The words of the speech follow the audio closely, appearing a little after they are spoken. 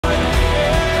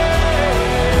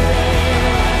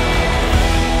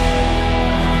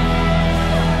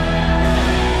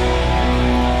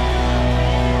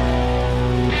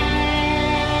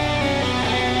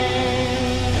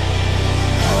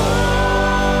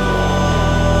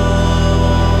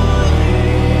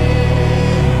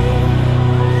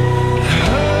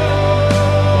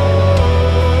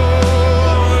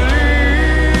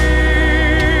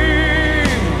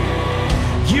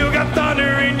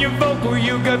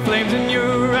flames in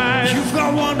your eyes. You've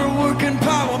got wonder-working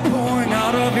power pouring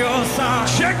out of your side.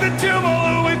 Check the tomb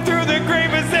all the way through, the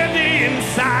grave is empty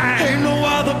inside. Ain't no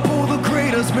other pull, the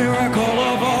greatest miracle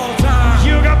of all time.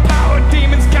 You got power,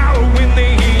 demons cower when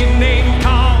they hear your name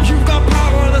call. You've got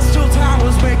power that still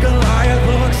towers, make Goliath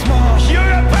look small. You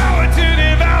got power to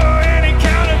devour any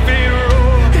counterfeit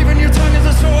rule. Even your tongue is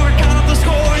a sword, count up the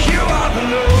score. You are the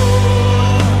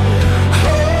Lord.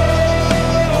 Holy.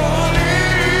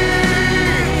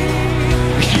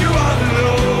 You are the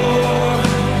Lord.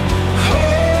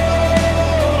 Holy.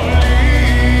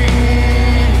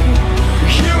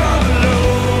 You are the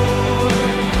Lord.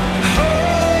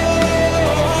 Holy.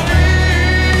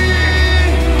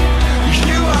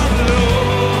 You are the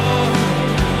Lord.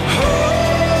 Holy.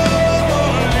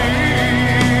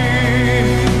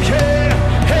 Yeah,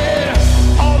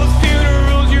 yeah. All the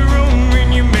funerals you ruined when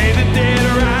you made the dead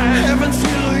rise. Heaven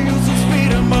still uses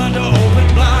speed and mind to open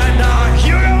blind eyes.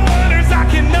 You got wonders I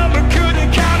can number,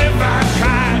 couldn't count if I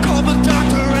tried. Call the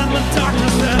doctor and the doctor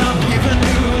said I'm giving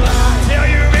you life. Tell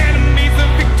your enemies the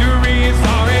victory is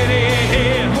already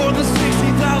here. More than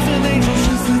 60,000 angels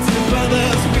just sits by the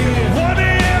spirit. One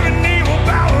day every knee will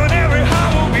bow and every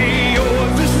heart will be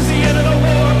yours. This is the end of the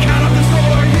war, count up the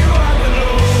score. You are the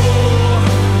Lord.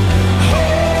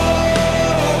 Holy.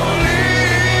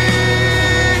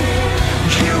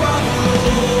 You are the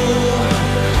Lord.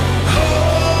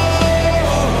 Holy.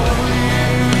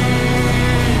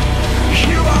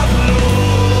 You are the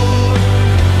Lord.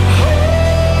 Holy.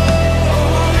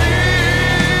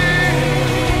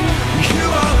 You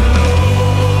are the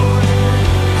Lord.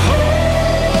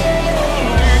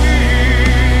 Holy.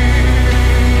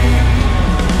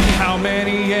 How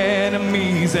many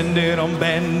enemies ended on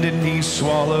bended knees,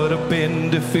 swallowed up in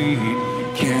defeat?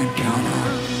 Can't count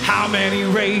on. How many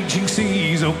raging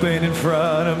seas open in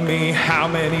front of me? How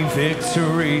many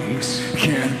victories?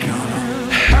 Can't count on.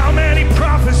 How many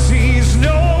prophecies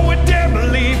no one would dare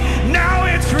believe? Now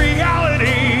it's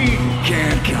reality.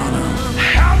 Can't count on.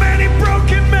 How many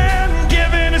broken men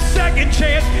given a second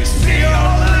chance? See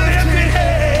all the lifted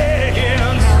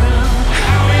hands.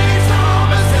 How many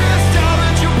promises,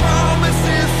 doubted your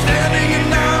promises, standing and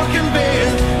now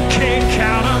convinced? Can't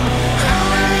count 'em. How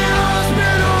many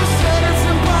hospitals said it's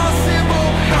impossible?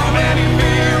 How many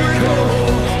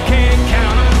miracles? Can't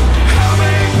count 'em. How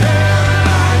many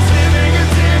paralyzed living a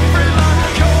different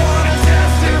life? Go on and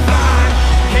testify.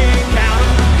 Can't count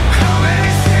 'em. How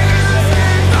many sinners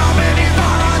saved? How many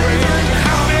bodies?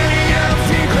 How many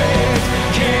empty graves?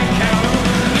 Can't count 'em.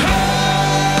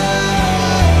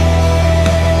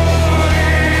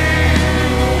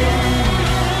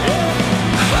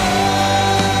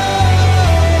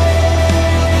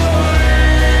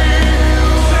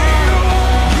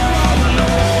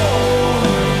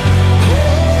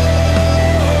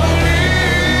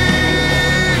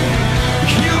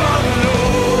 You are the Lord. Holy. You are the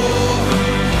Lord.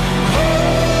 Holy.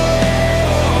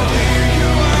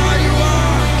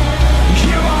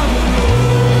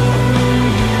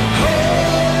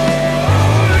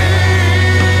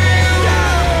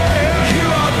 You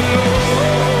are the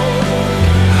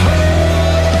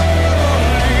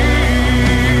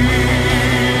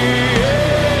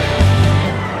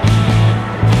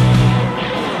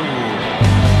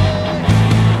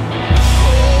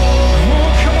Oh,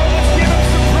 come on, let's give him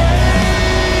some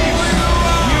praise.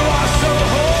 You are so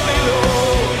holy,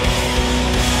 Lord.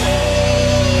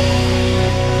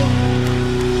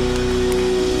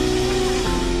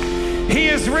 He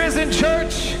is risen,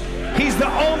 church. He's the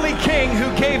only king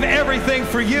who gave everything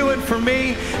for you and for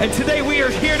me. And today we are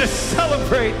here to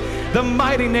celebrate the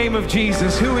mighty name of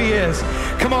Jesus, who he is.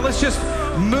 Come on, let's just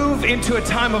move into a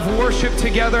time of worship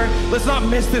together. Let's not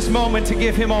miss this moment to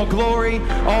give him all glory,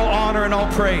 all honor, and all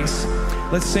praise.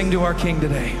 Let's sing to our King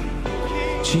today.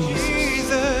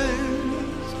 Jesus.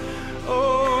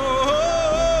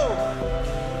 Oh,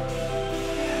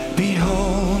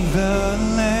 behold the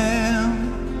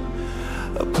Lamb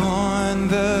upon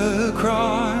the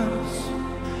cross,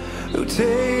 who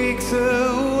takes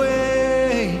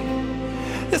away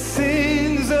the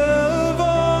sins of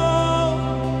all.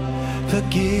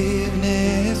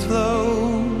 Forgiveness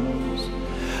flows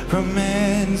from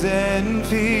hands and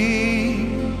feet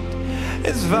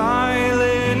as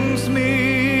violence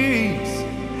meets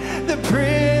the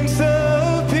Prince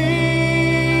of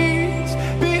Peace.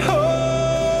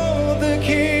 Behold the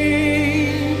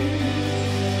King,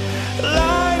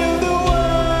 Light of the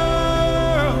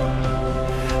world,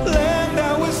 Lamb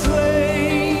that was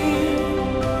slain,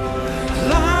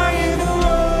 Lion who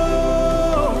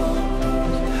rose,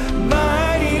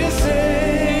 mighty to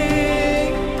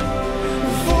save.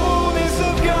 The fullness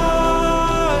of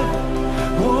God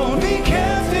won't be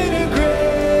cast in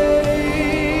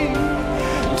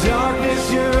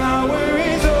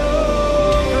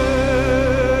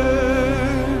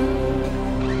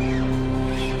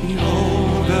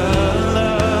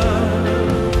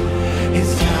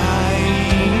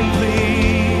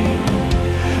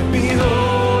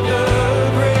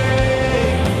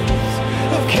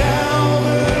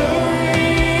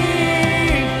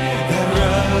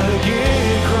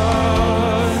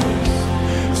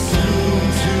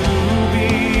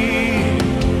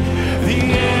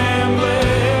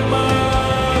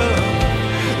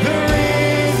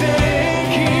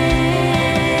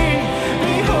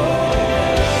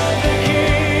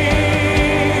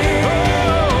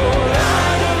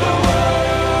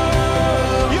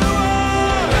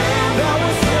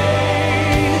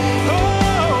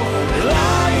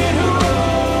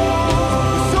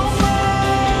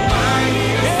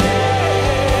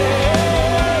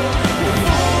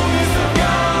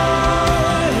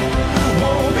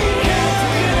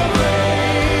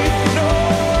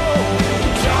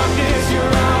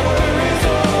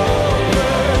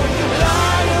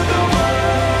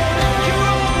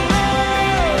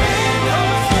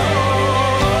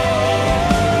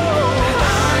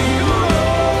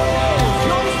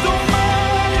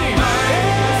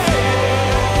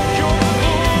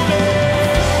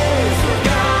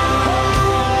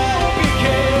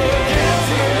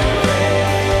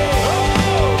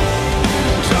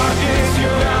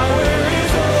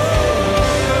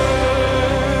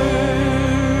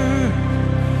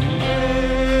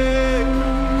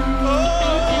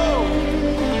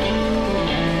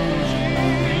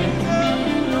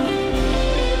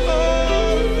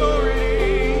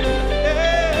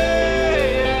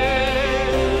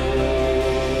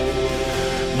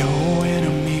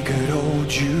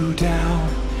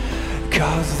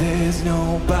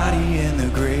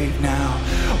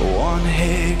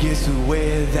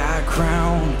wear that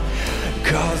crown.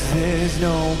 'Cause there's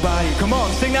nobody. Come on,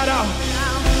 sing that out.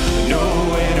 No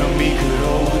enemy could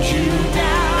hold you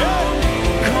down.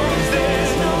 'Cause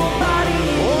there's nobody.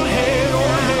 One hand,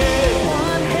 one hand.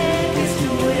 One hand gets to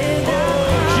wear that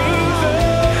crown. Jesus.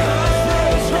 'Cause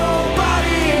there's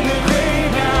nobody in the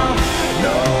grave now.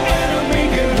 No enemy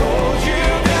can hold you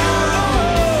down.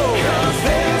 'Cause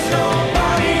there's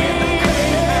nobody in the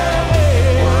grave now.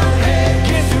 One hand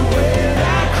gets to wear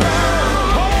that crown.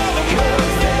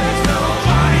 'Cause there's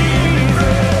nobody in the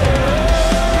grave.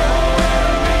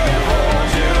 Hold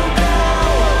you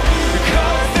down.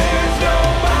 'Cause there's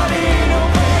nobody in the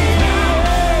grave now.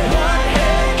 One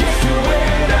hand gets to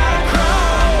wear that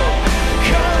crown.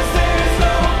 'Cause there's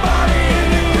nobody in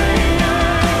the grave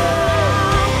now.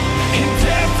 And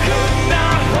death could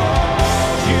not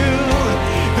hold you.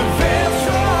 The veil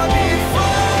tore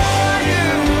before you.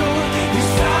 You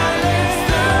silenced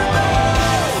the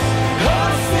voice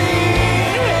of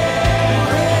sin and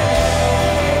grave.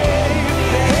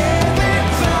 The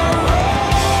heavens are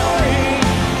roaring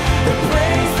the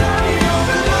praise of your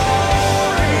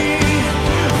glory.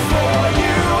 For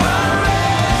you are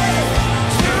raised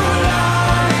to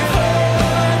life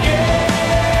again.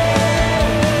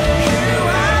 You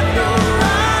have no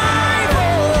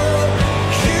rival.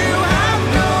 You have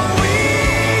no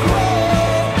equal.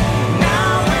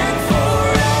 Now and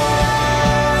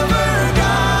forever,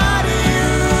 God, you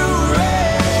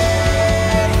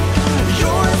reign.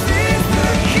 Yours is the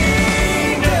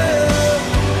kingdom.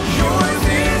 Yours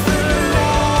is the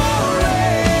glory.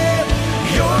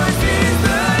 Yours is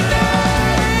the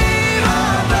name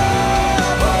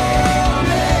above all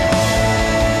names.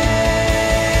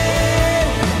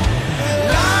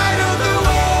 Light of the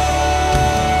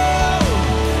world,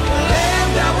 Lamb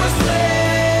that was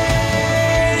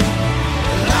slain,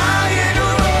 Lion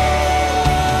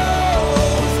rose,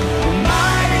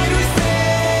 mighty to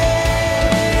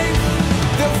save.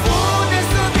 The fullness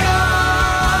of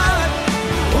God,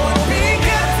 one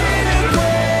begotten and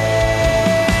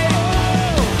great.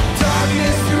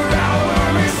 Darkness around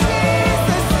where it sees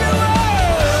the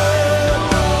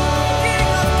King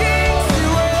of kings you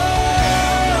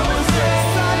are.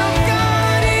 Son of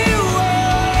God you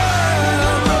are.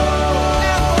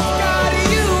 Lamb of God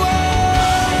you are.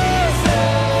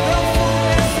 The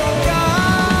fullness of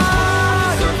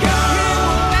God. You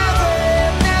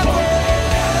never,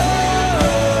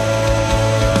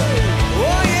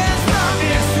 oh yes,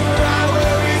 darkness around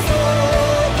where it's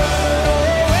over.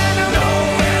 No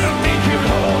enemy can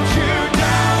hold you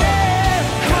down.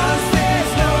 'Cause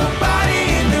there's nobody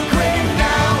in the grave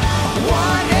now.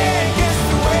 One hand gets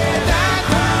to wear that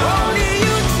crown. Only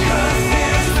you, Jesus.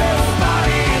 There's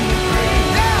nobody in the grave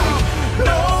now.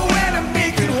 No enemy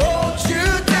can hold you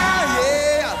down.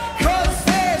 Yeah. 'Cause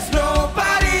there's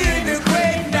nobody in the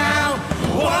grave now.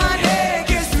 One hand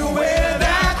gets to wear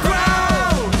that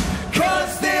crown.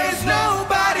 'Cause there's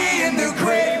nobody in the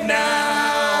grave now.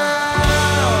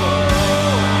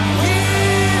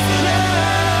 He's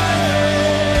alive.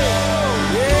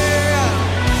 Yeah.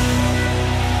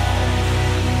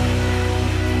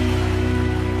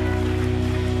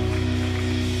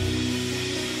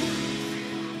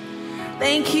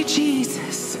 Thank you,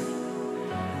 Jesus.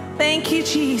 Thank you,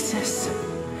 Jesus.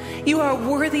 You are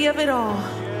worthy of it all.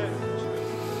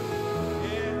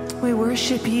 We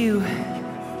worship you.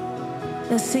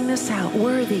 Let's sing this out.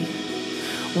 Worthy,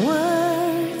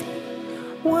 worthy,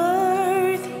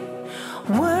 worthy,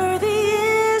 worthy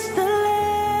is the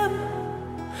Lamb.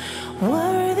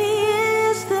 Worthy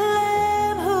is the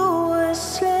Lamb who was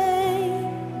slain.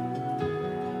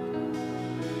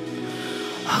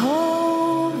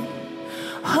 Holy,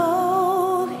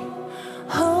 holy,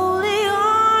 holy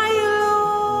are you,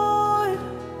 Lord.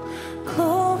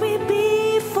 Glory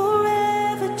be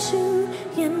forever to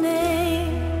your name.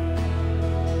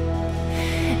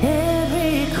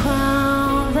 Every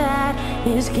crown that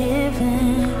is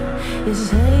given is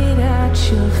laid at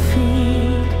your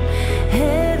feet.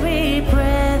 Every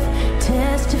breath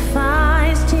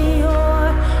testifies to your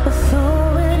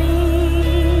authority.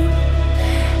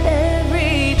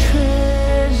 Every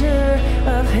treasure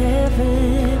of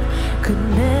heaven could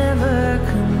never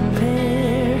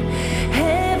compare.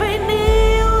 Every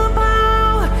knee will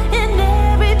bow and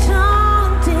every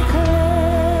tongue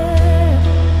declare,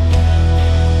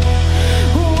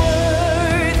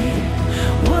 worthy,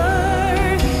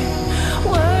 worthy,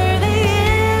 worthy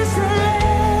is the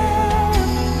Lamb.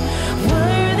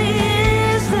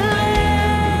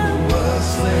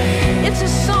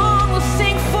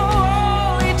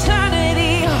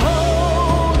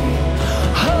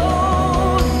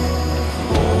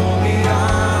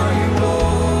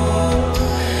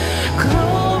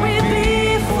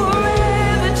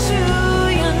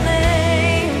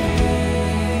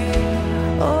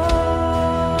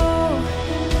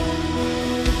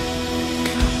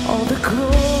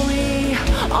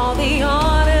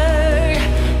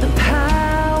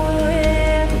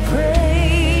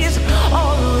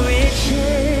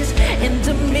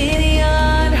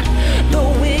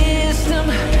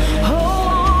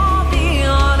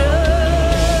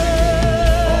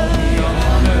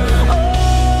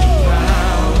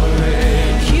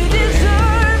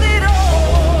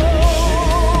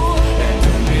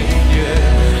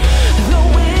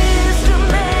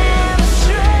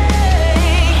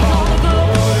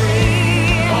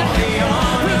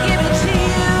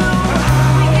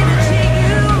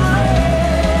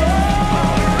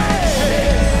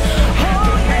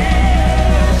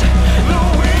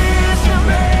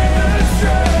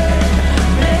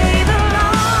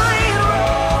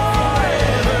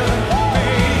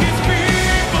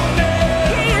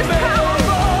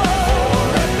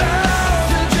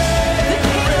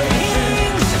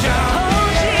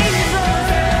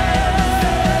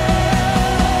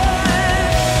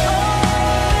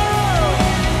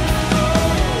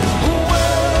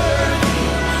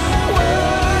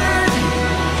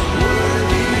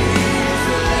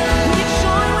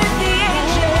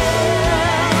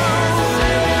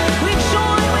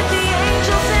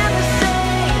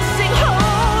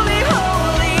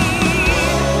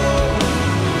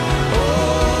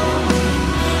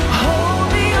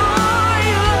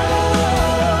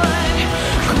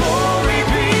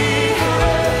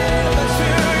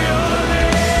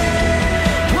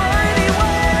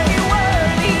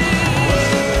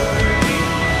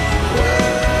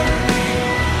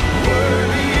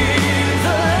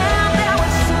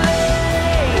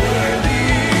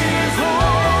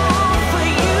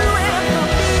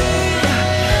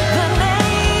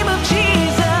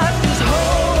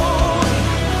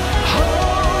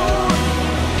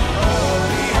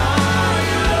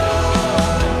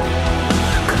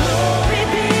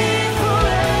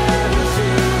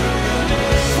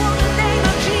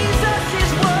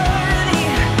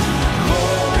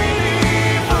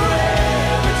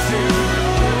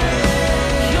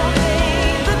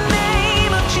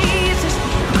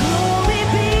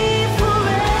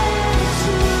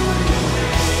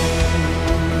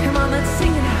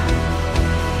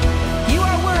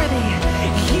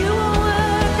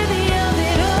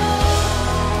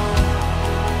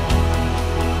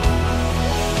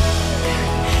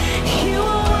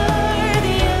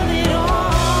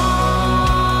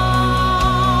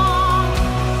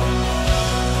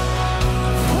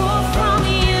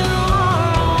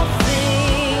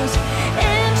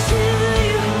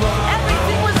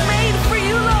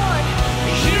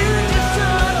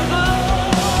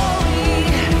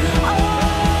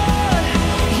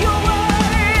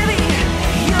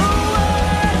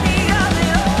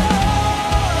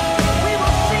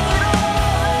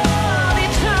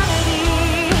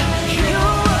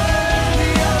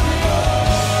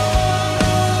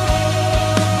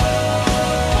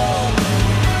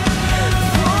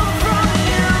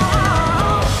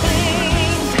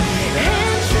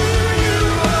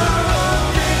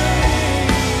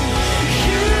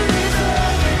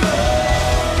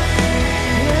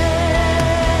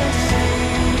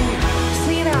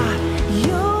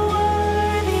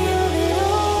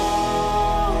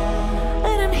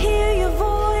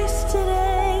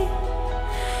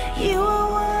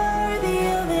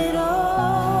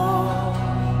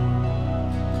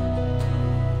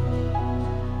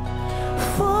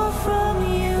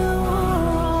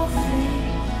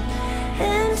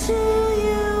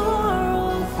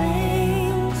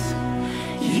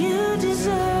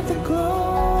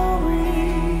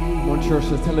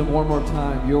 worship. Tell him one more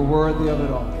time, you're worthy of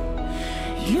it all.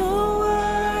 You're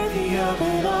worthy of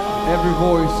it all. Every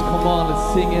voice, come on,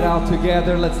 let's sing it out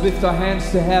together. Let's lift our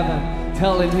hands to heaven.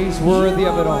 Tell him he's worthy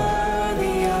of it all.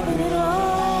 Worthy of it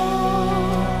all.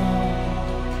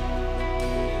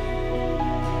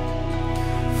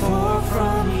 For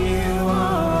from you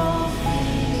are all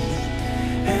things,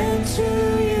 and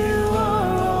to you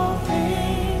are all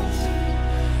things.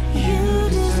 You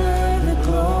deserve the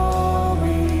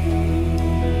glory.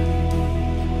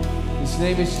 His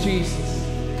name is Jesus,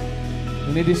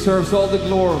 and he deserves all the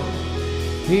glory.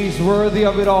 He's worthy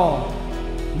of it all.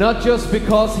 Not just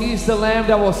because he's the lamb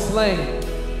that was slain,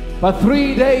 but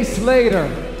 3 days later,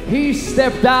 he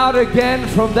stepped out again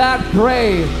from that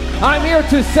grave. I'm here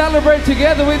to celebrate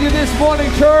together with you this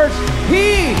morning, church.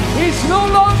 He is no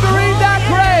longer in that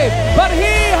grave, but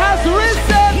he has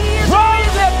risen from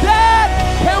the dead.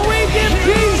 Can we give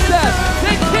Jesus,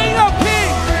 the King of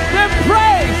Kings, the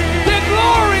praise, the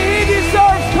glory he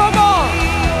deserves? Come on.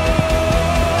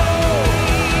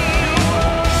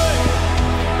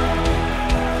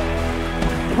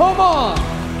 Come on.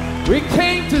 We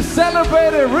came to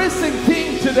celebrate a risen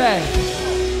King today.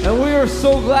 And we are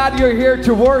so glad you're here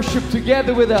to worship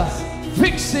together with us.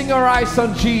 Fixing our eyes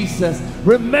on Jesus.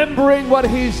 Remembering what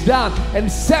he's done.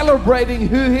 And celebrating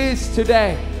who he is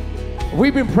today.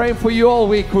 We've been praying for you all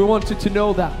week. We want you to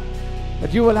know that.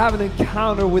 That you will have an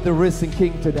encounter with the risen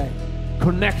King today.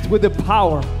 Connect with the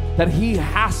power that he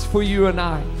has for you and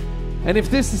I. And if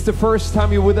this is the first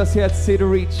time you're with us here at City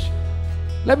Reach,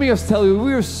 let me just tell you,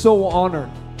 we are so honored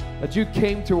that you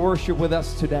came to worship with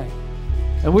us today.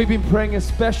 And we've been praying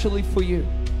especially for you,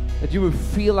 that you will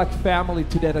feel like family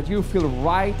today, that you feel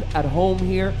right at home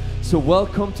here. So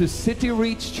welcome to City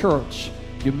Reach Church.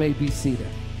 You may be seated.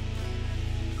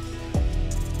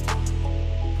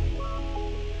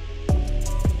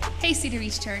 Hey City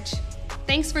Reach Church,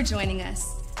 thanks for joining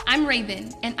us. I'm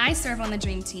Raven and I serve on the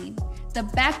Dream Team, the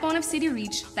backbone of City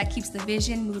Reach that keeps the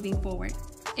vision moving forward.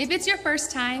 If it's your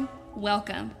first time,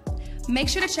 welcome. Make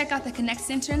sure to check out the Connect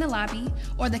Center in the lobby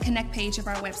or the Connect page of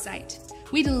our website.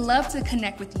 We'd love to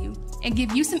connect with you and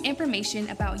give you some information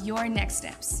about your next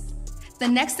steps. The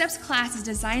Next Steps class is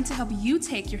designed to help you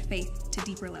take your faith to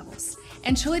deeper levels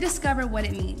and truly discover what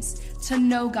it means to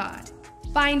know God,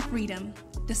 find freedom,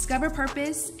 discover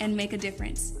purpose, and make a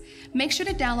difference. Make sure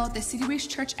to download the City Reach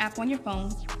Church app on your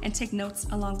phone and take notes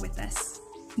along with us.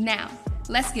 Now,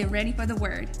 let's get ready for the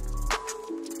word.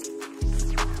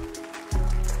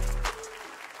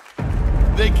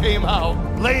 They came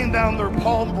out, laying down their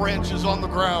palm branches on the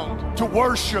ground to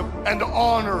worship and to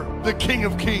honor the King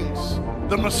of Kings,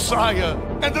 the Messiah.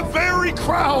 And the very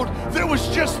crowd that was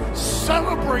just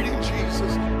celebrating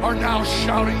Jesus are now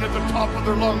shouting at the top of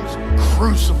their lungs,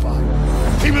 "Crucify."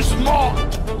 He was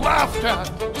mocked, laughed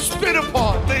at, spit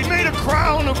upon. They made a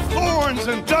crown of thorns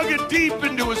and dug it deep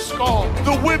into his skull.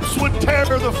 The whips would tear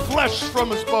the flesh from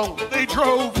his bone. They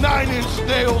drove 9-inch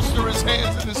nails through his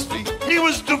hands and his feet. He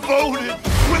was devoted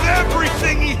with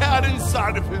everything he had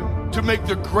inside of him to make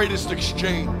the greatest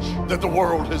exchange that the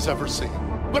world has ever seen.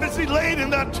 But as he laid in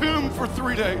that tomb for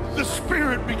 3 days, the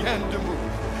Spirit began to move.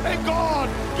 And God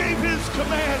gave his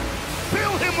command,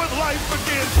 fill him with life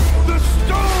again. The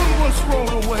stone was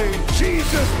rolled away.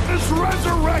 Jesus is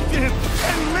resurrected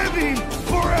and living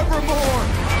forevermore.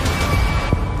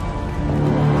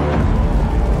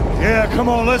 Yeah, come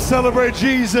on, let's celebrate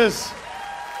Jesus.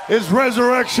 It's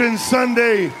Resurrection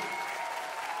Sunday.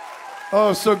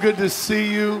 Oh, so good to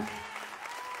see you.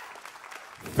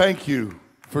 Thank you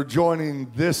for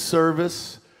joining this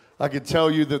service. I can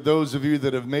tell you that those of you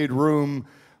that have made room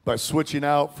by switching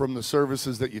out from the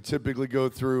services that you typically go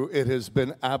through, it has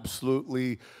been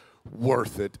absolutely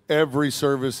worth it. Every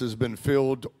service has been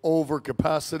filled over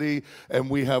capacity, and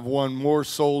we have won more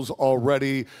souls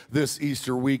already this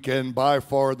Easter weekend by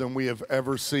far than we have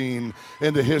ever seen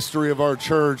in the history of our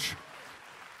church.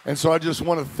 And so I just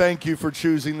want to thank you for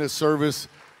choosing this service.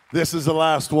 This is the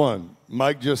last one.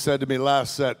 Mike just said to me,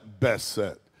 last set, best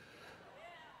set.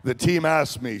 The team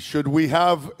asked me, should we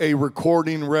have a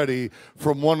recording ready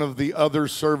from one of the other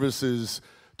services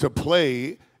to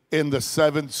play in the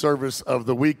 7th service of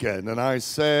the weekend? And I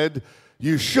said,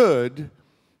 you should,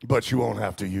 but you won't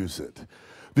have to use it,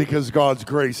 because God's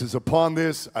grace is upon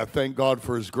this. I thank God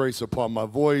for his grace upon my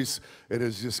voice. It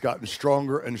has just gotten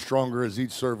stronger and stronger as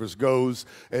each service goes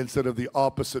instead of the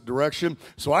opposite direction.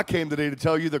 So I came today to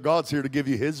tell you that God's here to give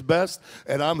you his best,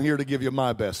 and I'm here to give you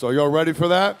my best. Are y'all ready for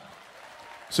that?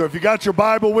 So if you got your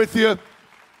Bible with you,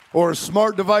 or a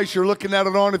smart device you're looking at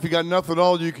it on. If you got nothing at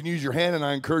all, you can use your hand, and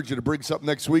I encourage you to bring something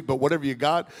next week. But whatever you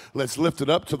got, let's lift it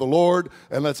up to the Lord,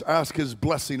 and let's ask his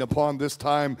blessing upon this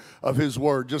time of his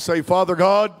word. Just say, Father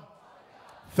God,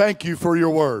 thank you for your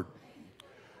word.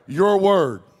 Your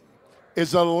word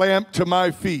is a lamp to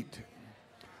my feet,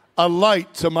 a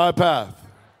light to my path.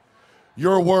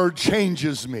 Your word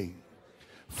changes me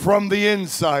from the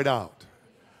inside out.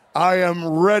 I am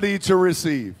ready to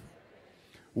receive,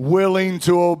 willing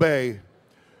to obey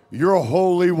your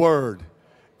holy word.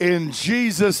 In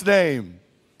Jesus' name,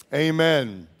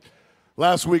 amen.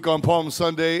 Last week on Palm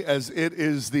Sunday, as it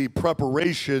is the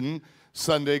preparation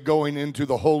Sunday going into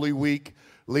the Holy Week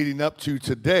leading up to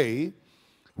today,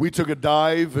 we took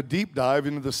a deep dive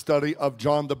into the study of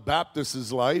John the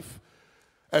Baptist's life,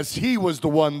 as he was the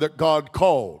one that God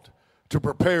called to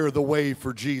prepare the way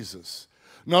for Jesus.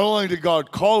 Not only did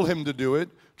God call him to do it,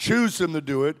 choose him to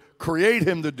do it, create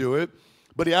him to do it,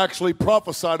 but he actually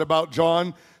prophesied about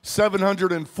John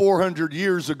 700 and 400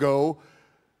 years ago.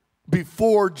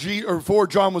 Before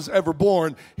John was ever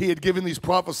born, he had given these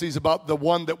prophecies about the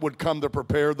one that would come to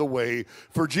prepare the way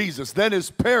for Jesus. Then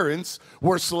his parents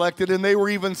were selected, and they were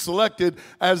even selected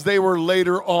as they were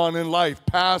later on in life,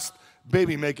 past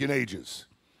baby-making ages.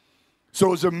 So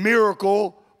it was a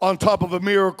miracle on top of a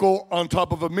miracle on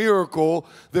top of a miracle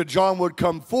that John would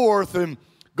come forth, and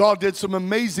God did some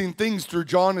amazing things through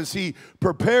John as he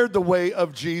prepared the way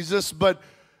of Jesus. But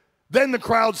then the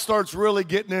crowd starts really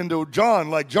getting into John,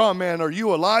 like, John, man, are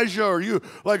you Elijah? Are you,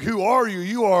 like, who are you?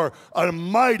 You are a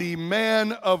mighty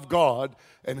man of God.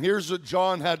 And here's what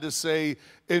John had to say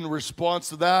in response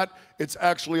to that. It's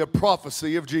actually a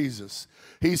prophecy of Jesus.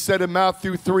 He said in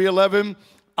Matthew 3:11,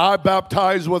 I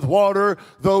baptize with water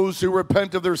those who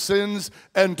repent of their sins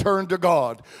and turn to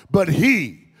God. But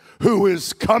he who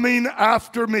is coming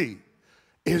after me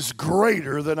is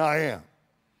greater than I am.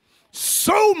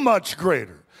 So much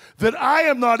greater that I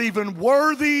am not even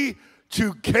worthy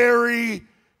to carry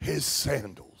his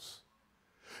sandals.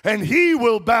 And he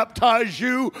will baptize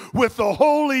you with the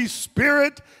Holy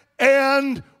Spirit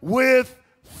and with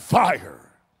fire.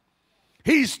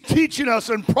 He's teaching us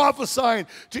and prophesying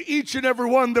to each and every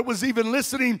one that was even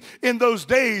listening in those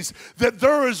days that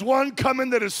there is one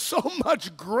coming that is so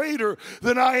much greater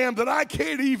than I am that I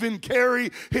can't even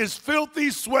carry his filthy,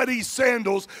 sweaty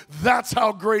sandals. That's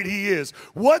how great he is.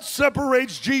 What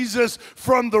separates Jesus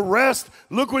from the rest?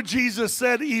 Look what Jesus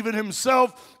said even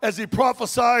himself as he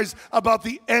prophesies about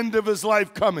the end of his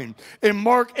life coming. In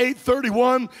Mark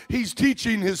 8:31, he's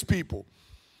teaching his people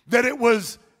that it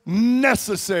was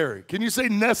necessary. Can you say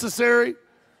necessary?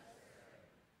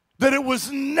 That it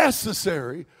was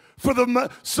necessary for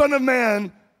the Son of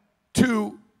Man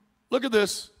to, look at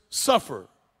this, suffer,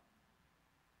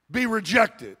 be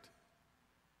rejected,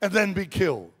 and then be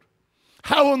killed.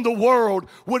 How in the world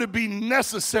would it be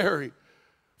necessary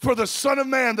for the Son of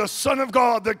Man, the Son of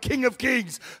God, the King of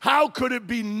Kings? How could it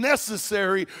be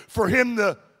necessary for him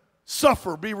to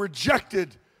suffer, be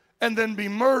rejected, and then be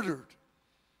murdered?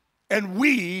 And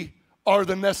we are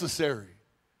the necessary.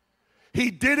 He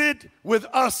did it with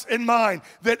us in mind,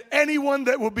 that anyone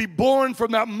that will be born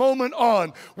from that moment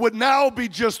on would now be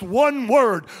just one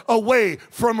word away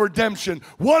from redemption,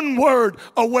 one word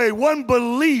away, one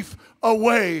belief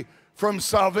away from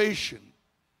salvation.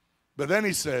 But then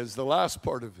he says, the last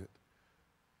part of it,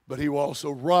 but he will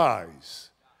also rise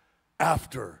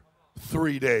after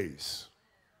 3 days.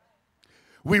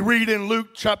 We read in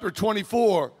Luke chapter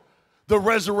 24, the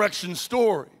resurrection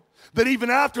story, that even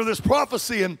after this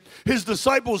prophecy and his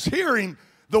disciples hearing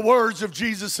the words of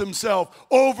Jesus himself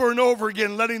over and over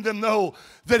again, letting them know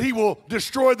that he will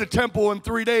destroy the temple in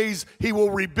 3 days, he will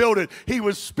rebuild it. He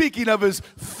was speaking of his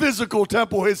physical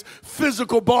temple. His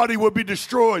physical body would be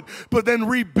destroyed, but then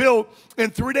rebuilt in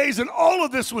 3 days. And all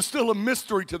of this was still a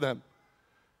mystery to them.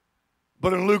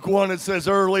 But in Luke 1, it says,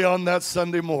 early on that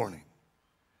Sunday morning,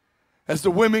 as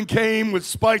the women came with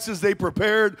spices they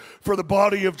prepared for the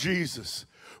body of Jesus,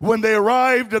 when they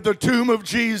arrived at the tomb of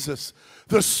Jesus,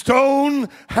 the stone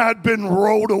had been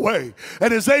rolled away.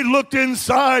 And as they looked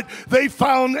inside, they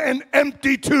found an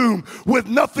empty tomb with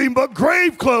nothing but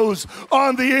grave clothes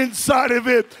on the inside of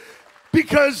it,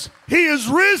 because he is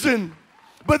risen.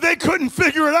 But they couldn't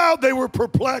figure it out. They were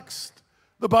perplexed,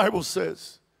 the Bible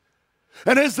says.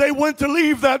 And as they went to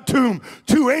leave that tomb,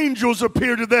 two angels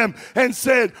appeared to them and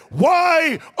said,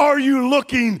 why are you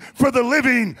looking for the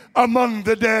living among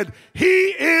the dead? He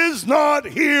is not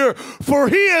here, for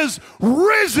he is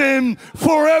risen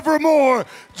forevermore,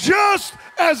 just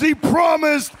as he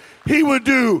promised he would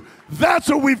do. That's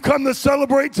what we've come to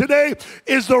celebrate today,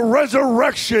 is the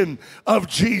resurrection of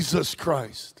Jesus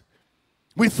Christ.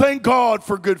 We thank God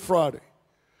for Good Friday.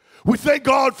 We thank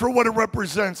God for what it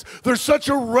represents. There's such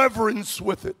a reverence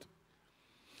with it.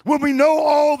 When we know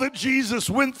all that Jesus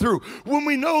went through, when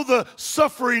we know the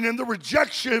suffering and the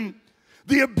rejection,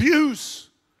 the abuse,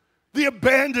 the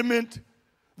abandonment,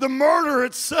 the murder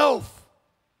itself,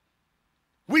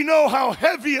 we know how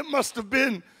heavy it must have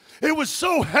been. It was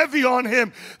so heavy on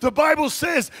him. The Bible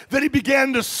says that he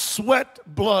began to sweat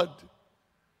blood.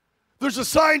 There's a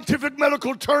scientific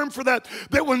medical term for that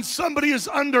when somebody is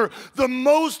under the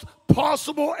most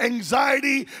possible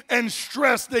anxiety and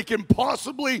stress they can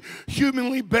possibly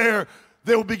humanly bear,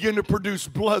 they will begin to produce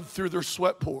blood through their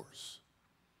sweat pores.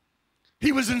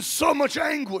 He was in so much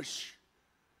anguish,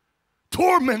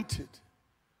 tormented,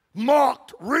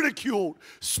 mocked, ridiculed,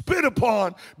 spit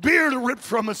upon, beard ripped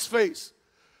from his face,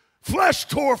 flesh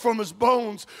tore from his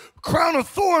bones, crown of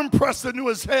thorn pressed into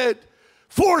his head,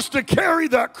 forced to carry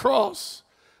that cross,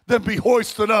 then be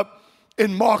hoisted up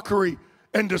in mockery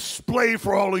and display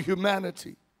for all of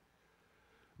humanity.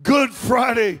 Good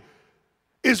Friday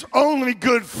is only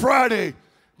Good Friday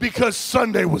because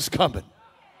Sunday was coming.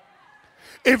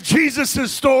 If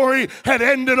Jesus' story had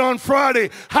ended on Friday,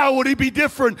 how would he be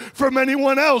different from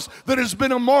anyone else that has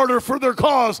been a martyr for their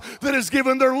cause, that has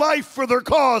given their life for their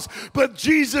cause? But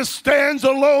Jesus stands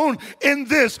alone in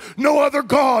this. No other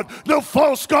God, no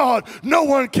false God. No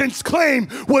one can claim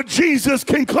what Jesus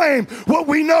can claim. What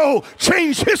we know,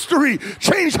 change history,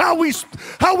 change how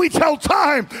we tell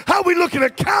time, how we look at a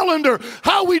calendar,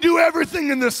 how we do everything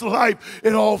in this life.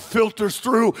 It all filters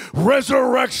through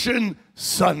Resurrection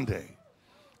Sunday.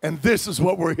 And this is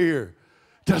what we're here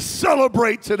to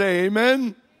celebrate today,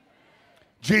 amen?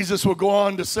 Jesus will go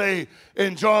on to say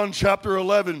in John chapter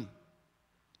 11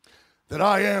 that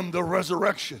I am the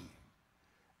resurrection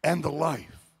and the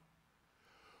life.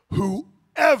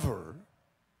 Whoever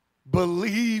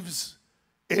believes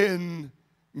in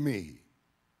me.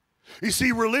 You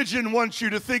see, religion wants you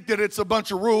to think that it's a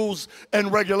bunch of rules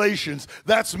and regulations.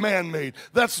 That's man-made.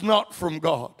 That's not from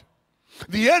God.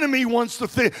 The enemy wants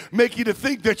to make you to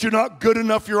think that you're not good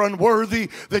enough, you're unworthy,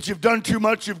 that you've done too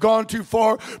much, you've gone too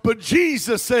far. But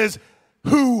Jesus says,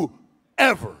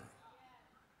 whoever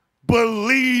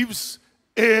believes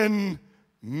in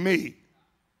me,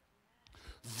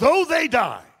 though they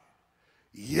die,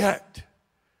 yet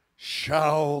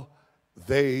shall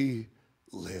they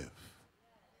live.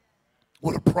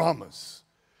 What a promise.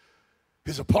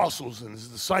 His apostles and his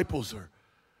disciples are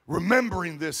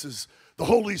remembering this as the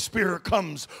Holy Spirit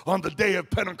comes on the day of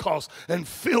Pentecost and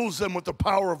fills them with the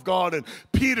power of God. And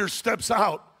Peter steps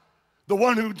out, the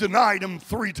one who denied him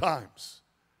 3 times,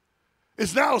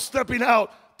 is now stepping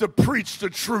out to preach the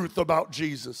truth about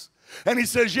Jesus. And he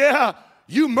says, yeah,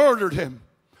 you murdered him.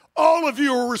 All of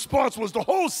you are responsible. As the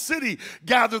whole city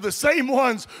gathered, the same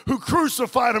ones who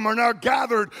crucified him are now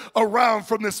gathered around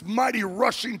from this mighty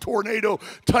rushing tornado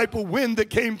type of wind that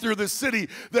came through the city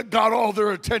that got all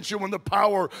their attention when the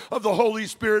power of the Holy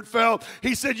Spirit fell.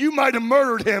 He said, you might have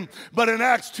murdered him, but in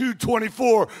Acts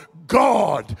 2:24,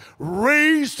 God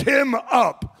raised him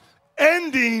up,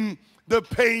 ending the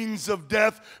pains of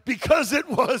death because it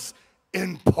was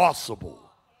impossible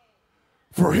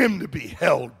for him to be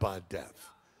held by death.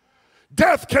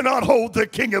 Death cannot hold the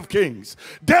King of Kings.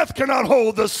 Death cannot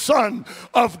hold the Son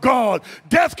of God.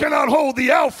 Death cannot hold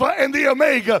the Alpha and the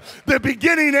Omega, the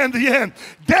beginning and the end.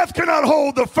 Death cannot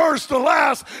hold the first, the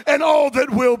last, and all that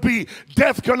will be.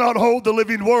 Death cannot hold the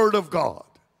living Word of God.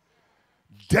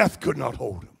 Death could not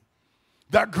hold him.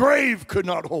 That grave could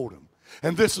not hold him.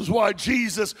 And this is why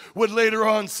Jesus would later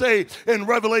on say in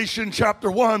Revelation chapter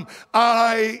 1,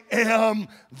 I am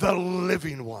the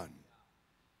living one.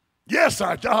 Yes,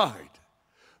 I died.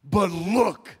 But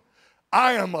look,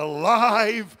 I am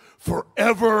alive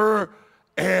forever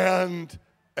and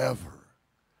ever.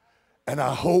 And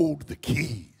I hold the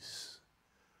keys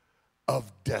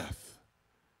of death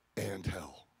and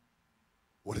hell.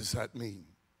 What does that mean?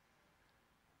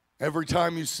 Every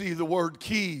time you see the word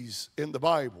keys in the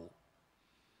Bible,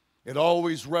 it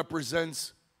always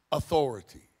represents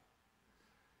authority.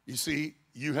 You see,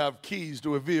 you have keys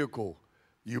to a vehicle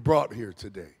you brought here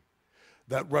today.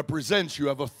 That represents you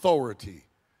have authority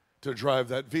to drive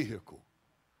that vehicle.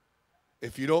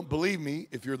 If you don't believe me,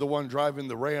 if you're the one driving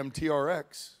the Ram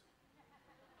TRX,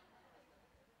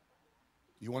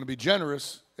 you want to be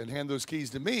generous and hand those keys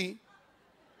to me,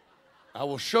 I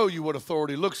will show you what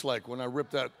authority looks like when I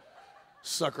rip that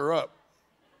sucker up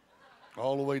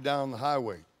all the way down the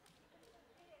highway.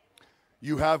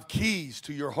 You have keys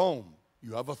to your home.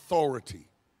 You have authority.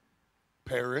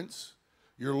 Parents,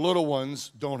 your little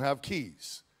ones don't have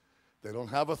keys. They don't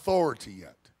have authority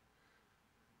yet.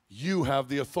 You have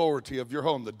the authority of your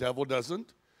home. The devil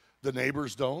doesn't. The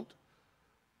neighbors don't.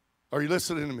 Are you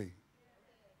listening to me?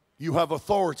 You have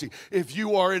authority. If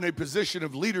you are in a position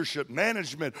of leadership,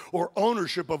 management, or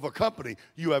ownership of a company,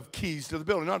 you have keys to the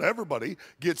building. Not everybody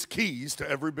gets keys to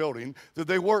every building that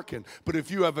they work in. But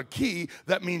if you have a key,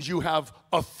 that means you have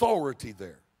authority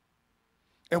there.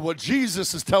 And what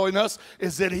Jesus is telling us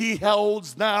is that he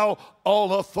holds now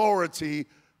all authority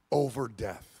over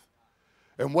death.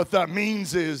 And what that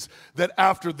means is that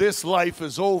after this life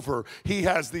is over, he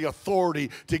has the authority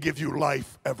to give you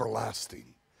life everlasting.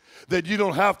 That you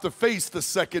don't have to face the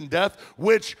second death,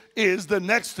 which is the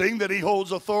next thing that he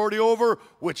holds authority over,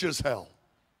 which is hell.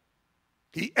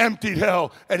 He emptied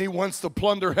hell, and he wants to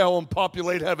plunder hell and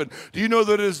populate heaven. Do you know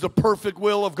that it is the perfect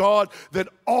will of God that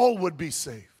all would be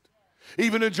saved?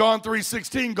 Even in John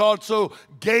 3:16, God so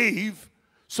gave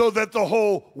so that the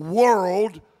whole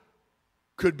world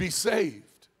could be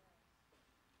saved.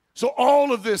 So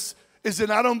all of this is,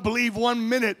 and I don't believe 1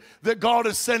 minute that God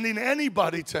is sending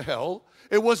anybody to hell.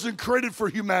 It wasn't created for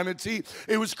humanity.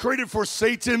 It was created for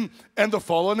Satan and the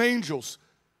fallen angels.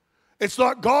 It's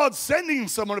not God sending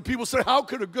someone. People say, how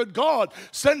could a good God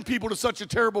send people to such a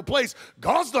terrible place?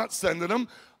 God's not sending them.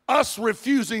 Us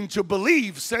refusing to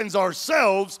believe sends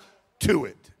ourselves to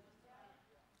it.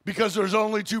 Because there's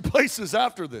only two places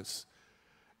after this.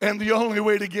 And the only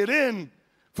way to get in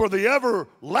for the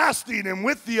everlasting and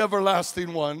with the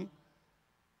everlasting one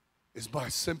is by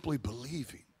simply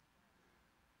believing.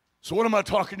 So what am I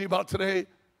talking to you about today?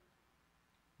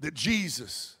 That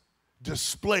Jesus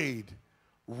displayed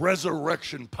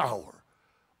resurrection power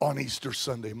on Easter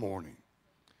Sunday morning.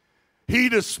 He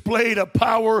displayed a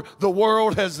power the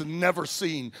world has never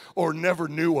seen or never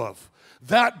knew of.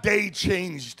 That day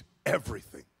changed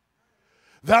everything.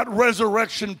 That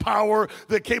resurrection power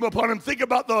that came upon him. Think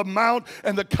about the amount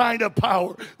and the kind of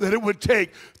power that it would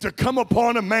take to come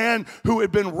upon a man who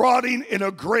had been rotting in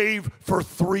a grave for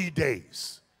 3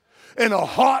 days in a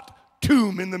hot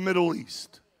tomb in the Middle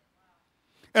East.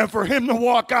 And for him to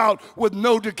walk out with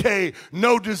no decay,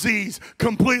 no disease,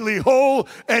 completely whole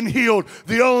and healed.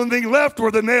 The only thing left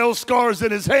were the nail scars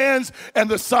in his hands and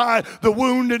the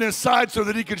wound in his side so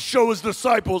that he could show his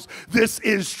disciples, this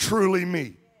is truly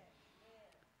me.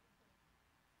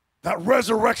 That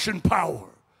resurrection power.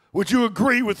 Would you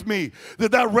agree with me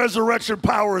that that resurrection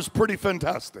power is pretty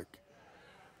fantastic?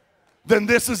 Then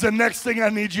this is the next thing I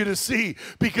need you to see,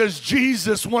 because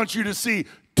Jesus wants you to see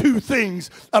two things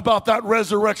about that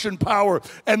resurrection power.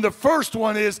 And the first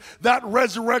one is that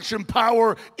resurrection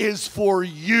power is for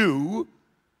you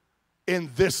in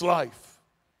this life.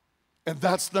 And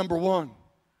that's number one.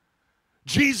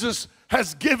 Jesus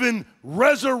has given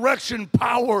resurrection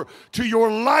power to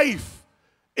your life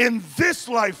in this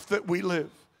life that we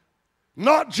live,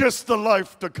 not just the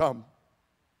life to come.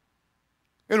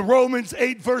 In Romans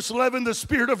 8 verse 11, the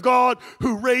Spirit of God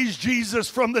who raised Jesus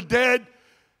from the dead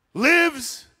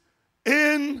lives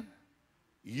in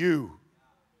you.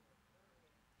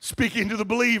 Speaking to the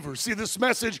believers. See, this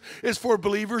message is for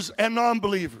believers and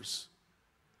non-believers.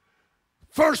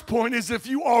 First point is, if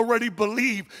you already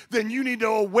believe, then you need to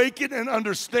awaken and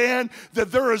understand that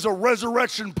there is a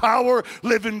resurrection power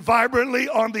living vibrantly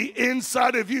on the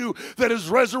inside of you that has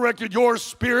resurrected your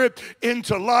spirit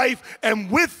into life. And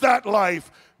with that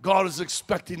life, God is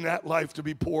expecting that life to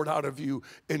be poured out of you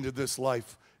into this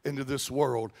life, into this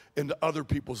world, into other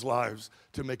people's lives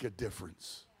to make a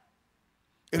difference.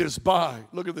 It is by,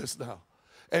 look at this now.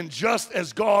 And just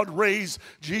as God raised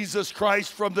Jesus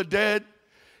Christ from the dead,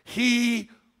 he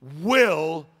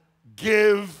will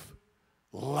give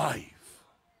life.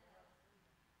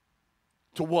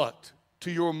 To what?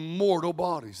 To your mortal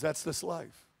bodies. That's this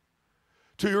life.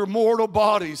 To your mortal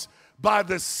bodies by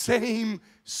the same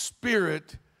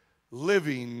Spirit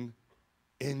living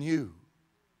in you.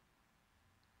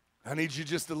 I need you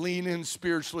just to lean in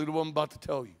spiritually to what I'm about to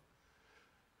tell you.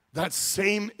 That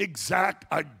same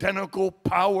exact identical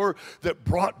power that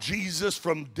brought Jesus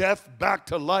from death back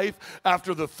to life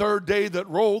after the third day, that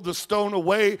rolled the stone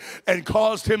away and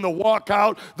caused him to walk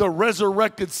out, the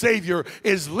resurrected Savior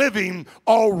is living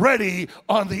already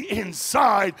on the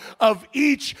inside of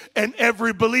each and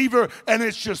every believer, and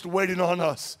it's just waiting on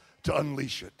us to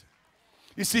unleash it.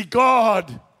 You see,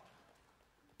 God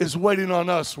is waiting on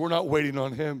us. We're not waiting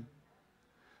on him.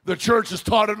 The church has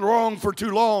taught it wrong for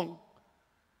too long.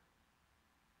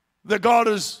 That God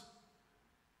is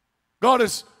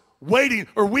waiting,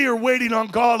 or we are waiting on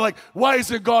God. Like, why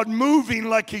isn't God moving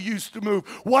like he used to move?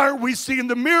 Why aren't we seeing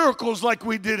the miracles like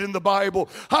we did in the Bible?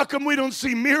 How come we don't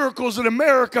see miracles in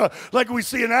America like we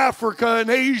see in Africa and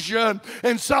Asia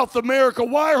and South America?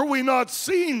 Why are we not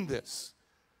seeing this?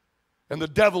 And the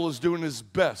devil is doing his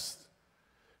best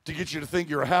to get you to think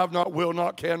you're a have not, will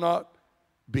not, cannot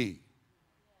be.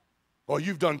 Oh,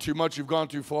 you've done too much, you've gone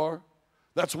too far.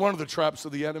 That's one of the traps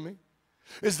of the enemy,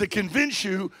 is to convince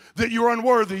you that you're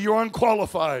unworthy, you're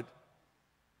unqualified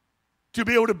to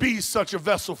be able to be such a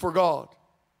vessel for God.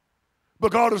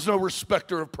 But God is no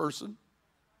respecter of person.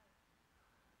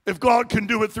 If God can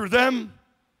do it through them,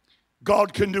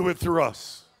 God can do it through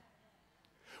us.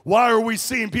 Why are we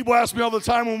seeing, people ask me all the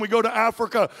time when we go to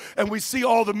Africa and we see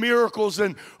all the miracles,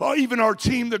 and even our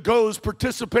team that goes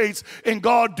participates in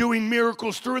God doing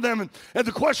miracles through them. And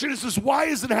the question is why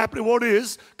isn't it happening? Well, it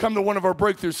is. Come to one of our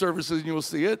breakthrough services and you will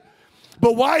see it.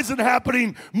 But why isn't it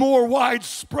happening more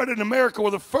widespread in America? Well,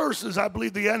 the first is I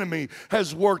believe the enemy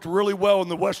has worked really well in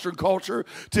the Western culture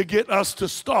to get us to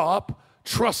stop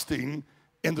trusting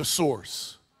in the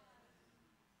source.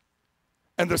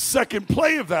 And the second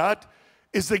play of that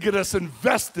is they get us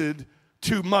invested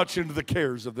too much into the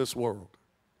cares of this world.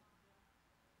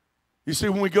 You see,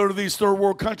 when we go to these third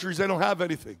world countries, they don't have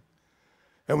anything.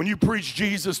 And when you preach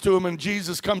Jesus to them and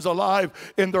Jesus comes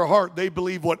alive in their heart, they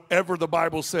believe whatever the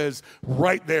Bible says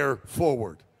right there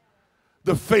forward.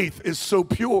 The faith is so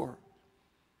pure.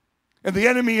 And the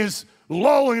enemy is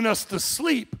lulling us to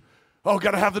sleep. Oh,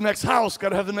 got to have the next house, got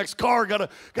to have the next car, got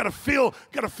to feel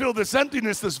this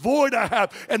emptiness, this void I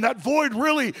have. And that void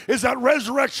really is that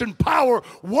resurrection power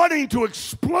wanting to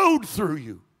explode through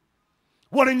you,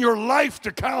 wanting your life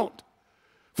to count,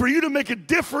 for you to make a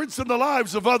difference in the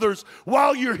lives of others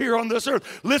while you're here on this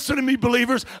earth. Listen to me,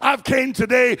 believers. I've came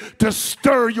today to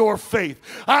stir your faith.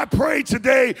 I pray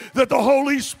today that the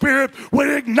Holy Spirit would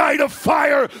ignite a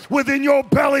fire within your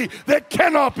belly that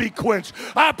cannot be quenched.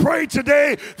 I pray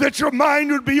today that your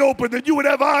mind would be open, that you would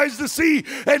have eyes to see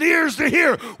and ears to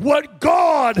hear what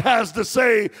God has to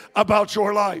say about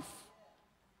your life.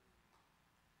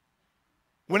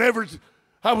 Whenever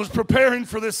I was preparing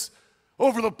for this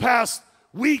over the past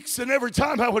weeks, and every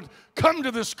time I would come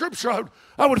to the scripture,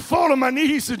 I would fall on my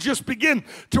knees and just begin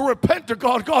to repent to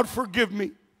God. God, forgive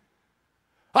me.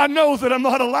 I know that I'm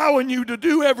not allowing you to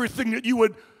do everything that you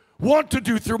would want to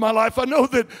do through my life. I know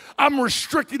that I'm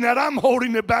restricting that. I'm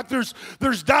holding it back.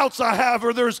 There's doubts I have,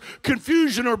 or there's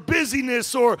confusion or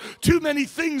busyness or too many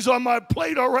things on my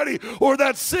plate already, or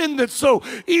that sin that so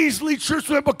easily trips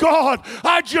me. But God,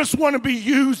 I just want to be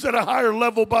used at a higher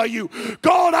level by you.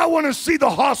 God, I want to see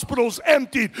the hospitals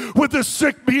emptied with the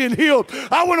sick being healed.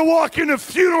 I want to walk into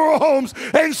funeral homes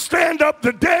and stand up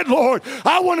the dead, Lord.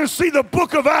 I want to see the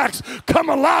book of Acts come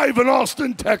alive in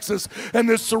Austin, Texas, and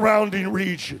the surrounding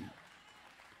region.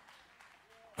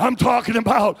 I'm talking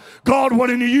about God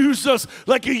wanting to use us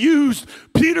like he used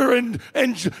Peter and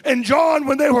John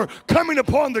when they were coming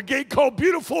upon the gate called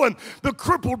Beautiful, and the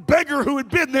crippled beggar who had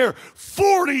been there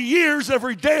 40 years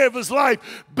every day of his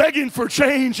life begging for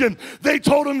change. And they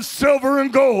told him, silver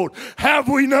and gold have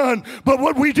we none, but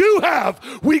what we do have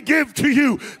we give to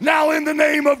you. Now in the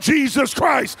name of Jesus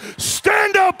Christ,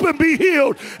 stand up and be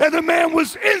healed. And the man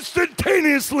was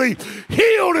instantaneously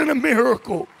healed in a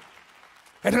miracle.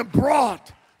 And it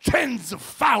brought tens of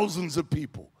thousands of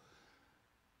people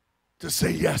to say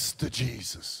yes to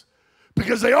Jesus,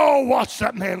 because they all watched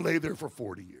that man lay there for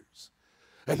 40 years,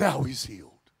 and now he's healed.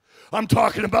 I'm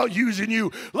talking about using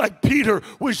you like Peter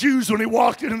was used when he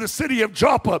walked into the city of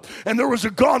Joppa, and there was a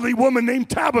godly woman named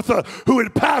Tabitha who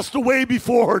had passed away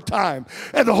before her time.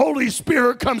 And the Holy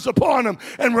Spirit comes upon him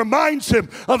and reminds him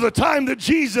of the time that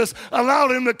Jesus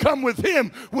allowed him to come with him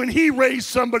when he raised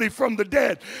somebody from the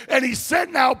dead. And he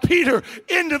sent now Peter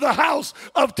into the house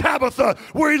of Tabitha,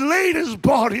 where he laid his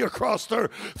body across her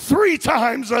 3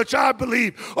 times, which I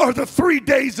believe are the 3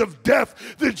 days of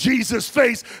death that Jesus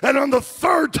faced. And on the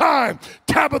 3rd time,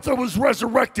 Tabitha was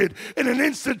resurrected in an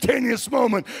instantaneous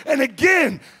moment. And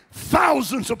again,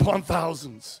 thousands upon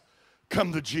thousands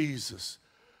come to Jesus.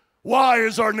 Why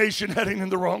is our nation heading in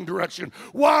the wrong direction?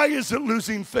 Why is it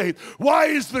losing faith? Why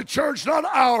is the church, not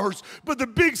ours, but the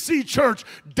Big C church,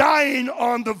 dying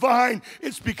on the vine?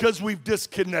 It's because we've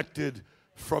disconnected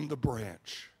from the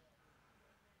branch,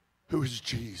 who is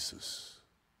Jesus.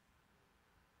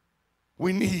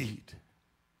 We need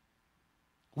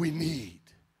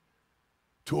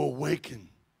to awaken.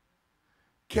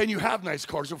 Can you have nice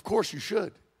cars? Of course you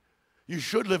should. You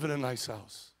should live in a nice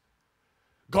house.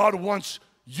 God wants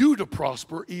you to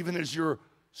prosper even as your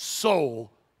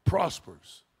soul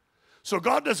prospers. So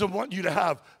God doesn't want you to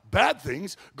have bad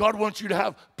things. God wants you to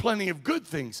have plenty of good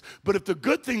things. But if the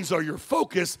good things are your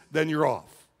focus, then you're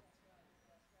off.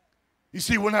 You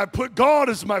see, when I put God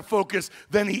as my focus,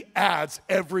 then he adds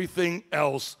everything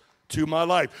else to my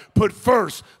life. Put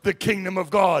first the kingdom of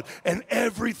God, and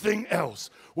everything else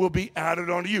will be added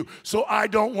onto you. So I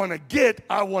don't want to get,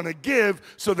 I want to give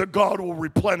so that God will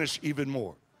replenish even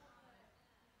more.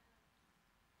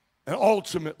 And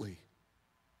ultimately,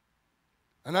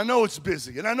 and I know it's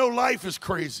busy, and I know life is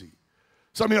crazy.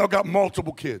 Some of y'all got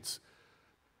multiple kids.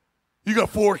 You got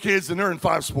 4 kids, and they're in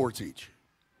 5 sports each.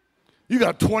 You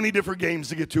got 20 different games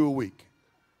to get to a week.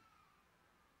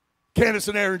 Candace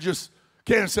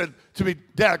said to me,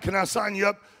 Dad, can I sign you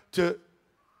up to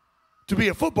be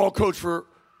a football coach for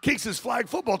Keeks' flag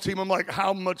football team? I'm like,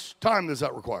 how much time does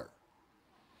that require?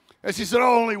 And she said,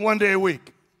 oh, only 1 day a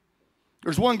week.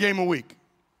 There's 1 game a week.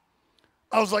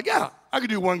 I was like, yeah, I could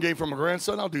do 1 game for my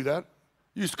grandson. I'll do that.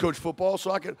 Used to coach football,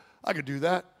 so I could do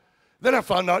that. Then I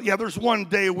found out, yeah, there's 1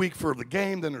 day a week for the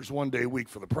game. Then there's 1 day a week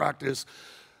for the practice.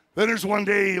 Then there's 1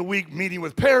 day a week meeting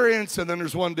with parents. And then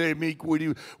there's 1 day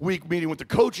a week meeting with the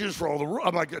coaches for all the.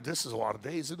 I'm like, this is a lot of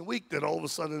days in the week that all of a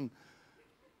sudden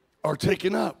are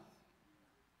taken up.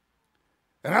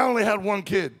 And I only had 1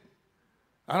 kid.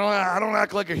 I don't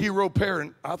act like a hero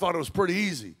parent. I thought it was pretty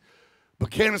easy.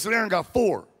 But Candace and Aaron got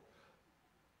 4.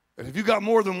 And if you got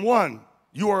more than 1,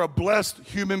 you are a blessed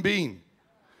human being.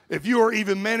 If you are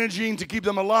even managing to keep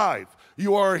them alive,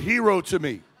 you are a hero to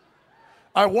me.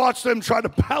 I watch them try to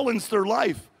balance their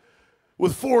life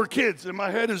with 4 kids, and my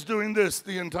head is doing this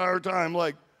the entire time.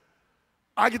 Like,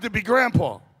 I get to be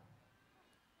grandpa.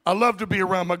 I love to be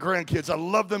around my grandkids. I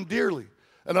love them dearly,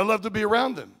 and I love to be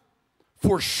around them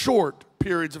for short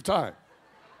periods of time.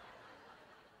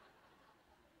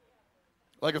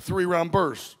 Like a 3-round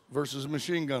burst versus a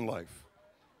machine gun life.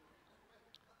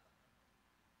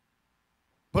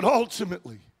 But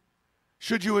ultimately,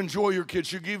 should you enjoy your kids?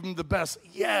 Should you give them the best?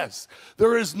 Yes.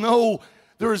 There is no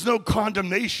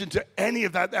condemnation to any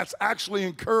of that. That's actually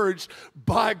encouraged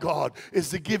by God, is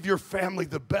to give your family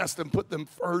the best and put them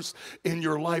first in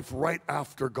your life right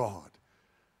after God.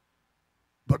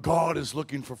 But God is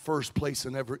looking for first place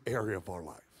in every area of our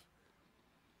life.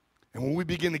 And when we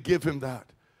begin to give him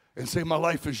that and say, my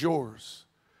life is yours,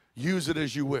 use it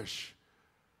as you wish,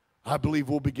 I believe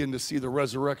we'll begin to see the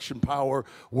resurrection power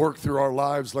work through our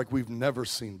lives like we've never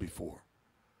seen before.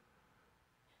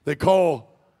 They call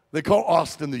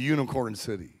Austin the Unicorn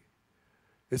City.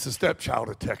 It's the stepchild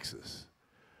of Texas.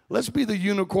 Let's be the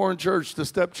unicorn church, the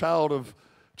stepchild of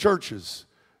churches.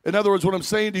 In other words, what I'm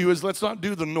saying to you is let's not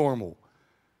do the normal,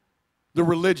 the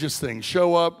religious thing.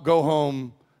 Show up, go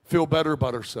home, feel better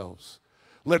about ourselves.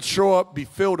 Let's show up, be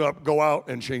filled up, go out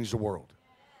and change the world.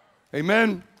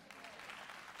 Amen?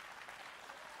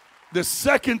 The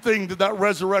second thing that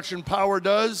resurrection power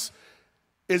does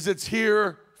is it's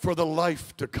here for the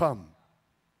life to come.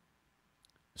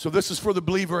 So this is for the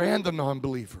believer and the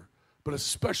non-believer, but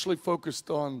especially focused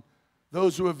on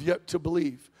those who have yet to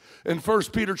believe. In 1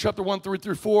 Peter chapter 1,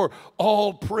 3-4,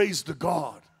 all praise to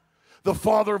God, the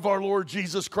Father of our Lord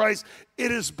Jesus Christ.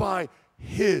 It is by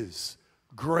his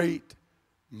great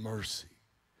mercy.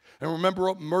 And remember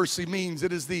what mercy means.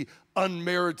 It is the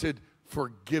unmerited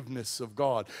forgiveness of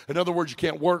God. In other words, you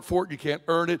can't work for it, you can't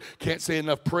earn it, can't say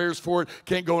enough prayers for it,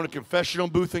 can't go in a confessional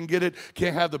booth and get it,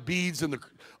 can't have the beads and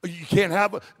you can't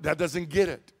have it. That doesn't get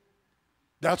it.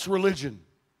 That's religion.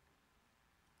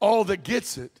 All that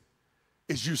gets it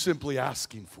is you simply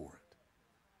asking for it.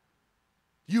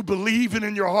 You believing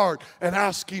in your heart and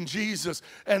asking Jesus,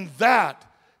 and that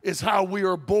is how we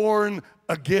are born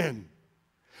again.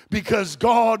 Because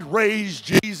God raised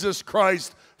Jesus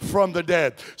Christ from the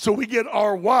dead. So we get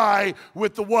our why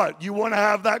with the what. You want to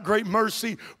have that great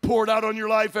mercy poured out on your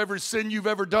life, every sin you've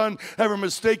ever done, every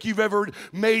mistake you've ever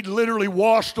made, literally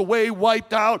washed away,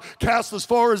 wiped out, cast as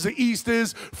far as the east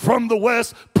is from the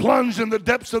west, plunged in the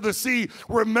depths of the sea,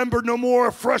 remembered no more,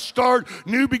 a fresh start,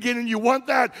 new beginning. You want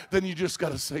that? Then you just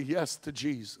got to say yes to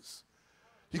Jesus.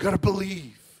 You got to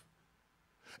believe.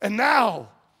 And now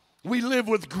we live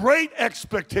with great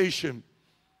expectation,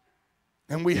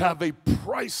 and we have a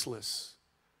priceless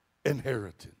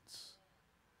inheritance.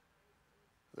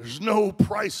 There's no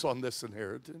price on this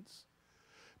inheritance,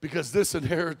 because this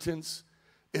inheritance,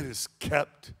 it is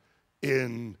kept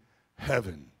in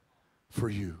heaven for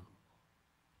you.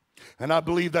 And I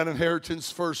believe that inheritance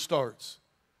first starts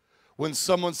when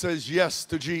someone says yes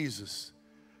to Jesus.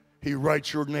 He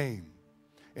writes your name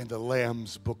in the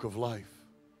Lamb's book of life.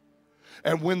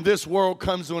 And when this world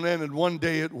comes to an end, and one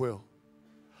day it will,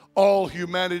 all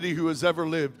humanity who has ever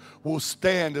lived will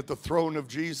stand at the throne of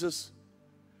Jesus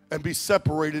and be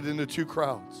separated into 2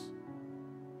 crowds.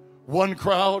 One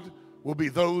crowd will be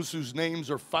those whose names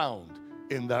are found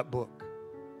in that book.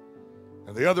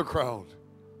 And the other crowd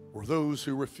were those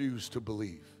who refuse to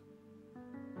believe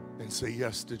and say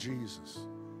yes to Jesus.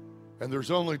 And there's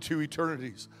only 2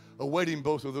 eternities, awaiting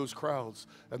both of those crowds,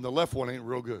 and the left one ain't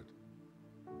real good.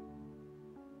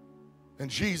 And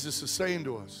Jesus is saying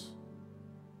to us,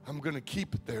 I'm going to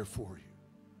keep it there for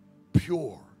you,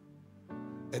 pure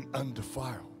and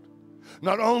undefiled.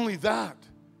 Not only that,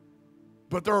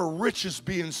 but there are riches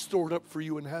being stored up for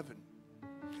you in heaven.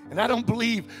 And I don't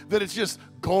believe that it's just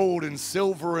gold and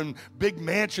silver and big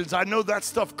mansions. I know that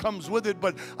stuff comes with it,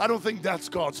 but I don't think that's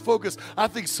God's focus. I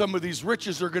think some of these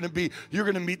riches are going to be, you're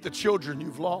going to meet the children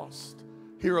you've lost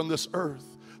here on this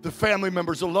earth, the family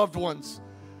members, the loved ones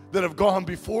that have gone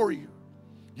before you.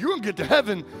 You're going to get to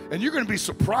heaven, and you're going to be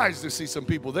surprised to see some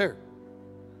people there.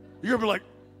 You're going to be like,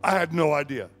 I had no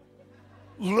idea.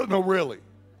 No, really.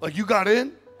 Like, you got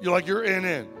in? You're like, you're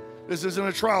in. This isn't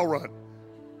a trial run.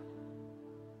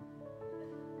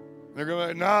 They're going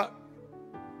to be like, nah,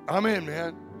 I'm in,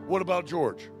 man. What about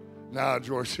George? Nah,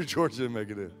 George didn't make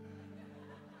it in.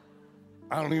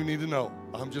 I don't even need to know.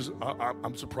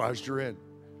 I'm surprised you're in.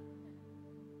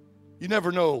 You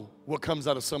never know what comes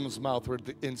out of someone's mouth right at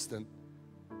the instant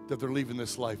that they're leaving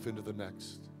this life into the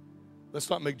next. Let's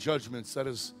not make judgments. That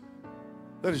is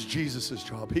Jesus'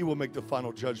 job. He will make the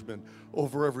final judgment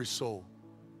over every soul.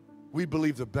 We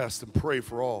believe the best and pray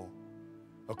for all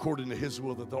according to his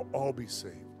will, that they'll all be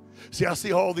saved. See, I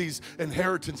see all these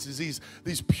inheritances,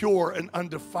 these pure and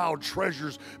undefiled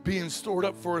treasures being stored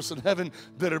up for us in heaven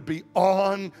that are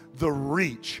beyond the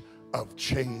reach of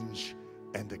change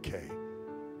and decay.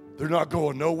 They're not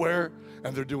going nowhere,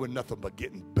 and they're doing nothing but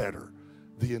getting better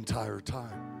the entire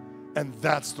time. And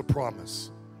that's the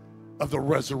promise of the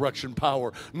resurrection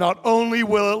power. Not only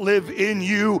will it live in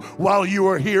you while you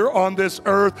are here on this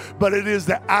earth, but it is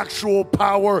the actual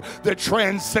power that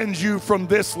transcends you from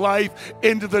this life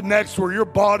into the next, where your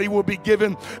body will be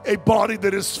given a body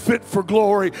that is fit for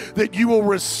glory, that you will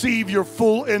receive your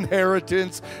full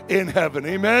inheritance in heaven.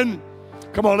 Amen?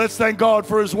 Come on, let's thank God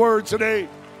for his word today.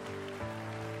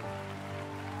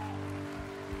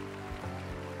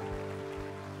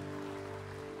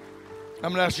 I'm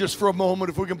going to ask just for a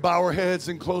moment if we can bow our heads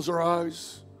and close our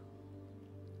eyes.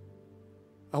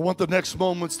 I want the next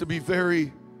moments to be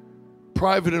very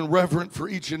private and reverent for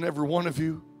each and every one of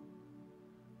you.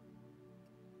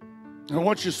 And I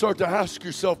want you to start to ask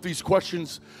yourself these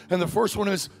questions. And the first one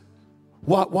is,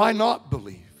 why not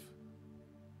believe?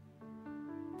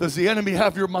 Does the enemy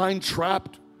have your mind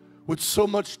trapped with so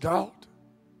much doubt?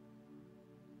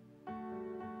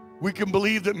 We can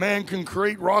believe that man can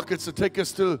create rockets to take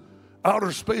us to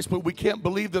outer space, but we can't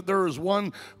believe that there is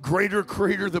one greater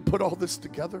creator that put all this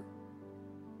together.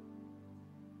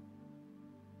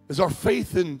 Is our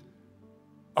faith in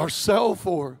ourself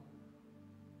or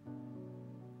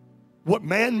what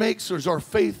man makes, or is our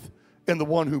faith in the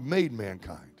one who made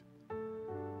mankind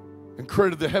and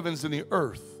created the heavens and the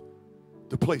earth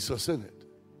to place us in it?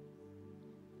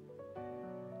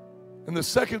 And the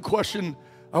second question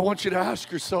I want you to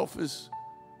ask yourself is,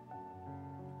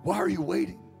 why are you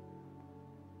waiting?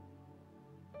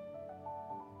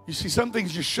 You see, some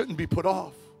things just shouldn't be put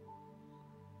off.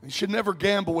 You should never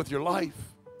gamble with your life.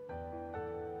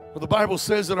 But the Bible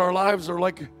says that our lives are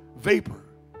like vapor.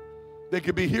 They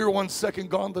could be here one second,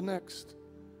 gone the next.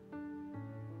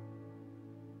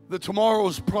 The tomorrow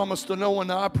is promised to no one.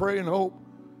 Now I pray and hope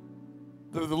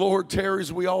that the Lord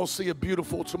tarries, we all see a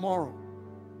beautiful tomorrow.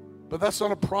 But that's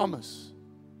not a promise.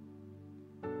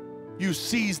 You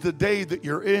seize the day that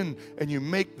you're in and you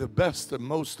make the best and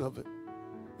most of it.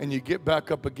 And you get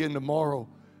back up again tomorrow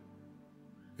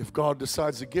if God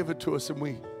decides to give it to us, and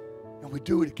we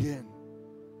do it again.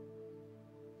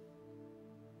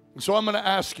 And so I'm going to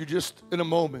ask you just in a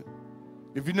moment,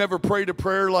 if you never prayed a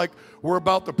prayer like we're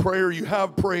about to pray, or you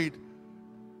have prayed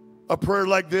a prayer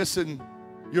like this and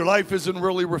your life isn't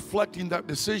really reflecting that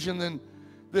decision, then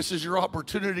this is your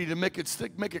opportunity to make it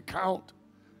stick, make it count.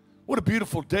 What a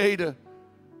beautiful day to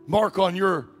mark on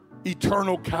your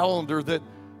eternal calendar that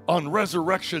on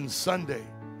Resurrection Sunday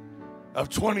of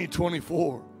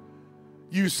 2024,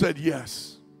 you said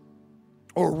yes,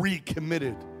 or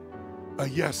recommitted a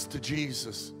yes to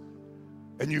Jesus,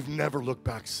 and you've never looked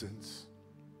back since.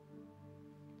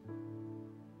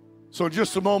 So in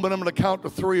just a moment, I'm going to count to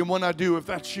 3, and when I do, if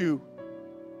that's you,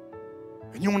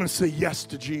 and you want to say yes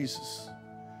to Jesus,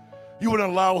 you want to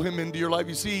allow him into your life.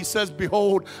 You see, he says,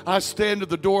 behold, I stand at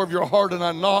the door of your heart and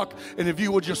I knock, and if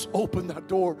you will just open that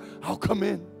door, I'll come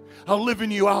in. I'll live in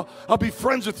you. I'll be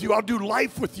friends with you. I'll do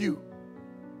life with you.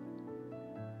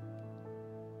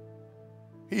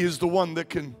 He is the one that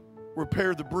can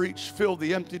repair the breach, fill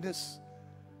the emptiness,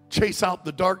 chase out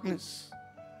the darkness,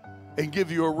 and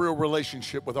give you a real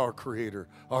relationship with our Creator,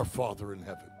 our Father in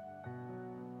heaven.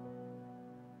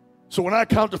 So when I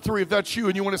count to 3, if that's you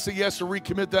and you want to say yes or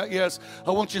recommit that yes,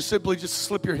 I want you to simply just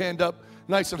slip your hand up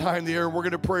nice and high in the air, and we're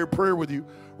going to pray a prayer with you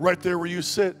right there where you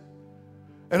sit.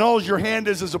 And all your hand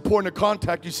is a point of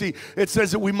contact. You see, it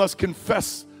says that we must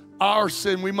confess our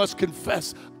sin. We must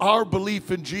confess our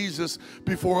belief in Jesus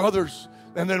before others,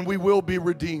 and then we will be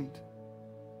redeemed.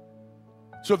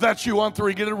 So if that's you, on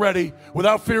 3, get it ready.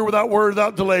 Without fear, without word,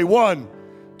 without delay. 1,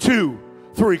 2,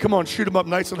 3. Come on, shoot them up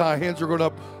nice and high. Hands are going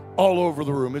up all over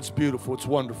the room. It's beautiful. It's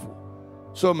wonderful.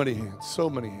 So many hands. So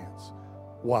many hands.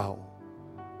 Wow.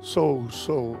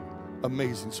 So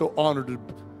amazing. So honored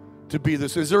to be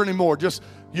this. Is there any more? Just,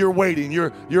 you're waiting.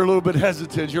 You're a little bit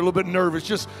hesitant. You're a little bit nervous.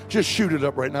 Just shoot it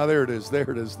up right now. There it is.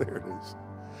 There it is. There it is.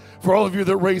 For all of you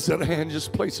that raise that hand,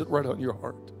 just place it right on your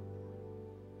heart.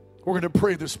 We're going to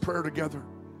pray this prayer together.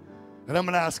 And I'm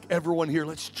going to ask everyone here,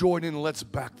 let's join in and let's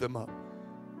back them up.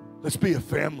 Let's be a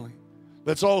family.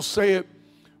 Let's all say it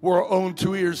where our own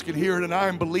 2 ears can hear it. And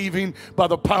I'm believing by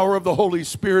the power of the Holy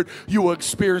Spirit, you will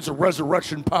experience the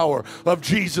resurrection power of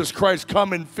Jesus Christ.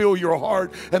 Come and fill your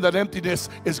heart, and that emptiness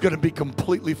is going to be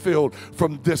completely filled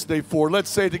from this day forward.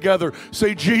 Let's say together,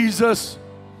 say, Jesus,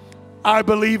 I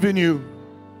believe in you.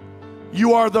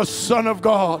 You are the Son of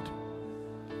God.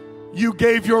 You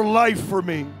gave your life for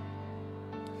me.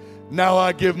 Now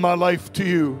I give my life to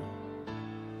you.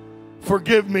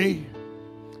 Forgive me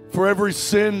for every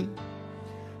sin,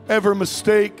 every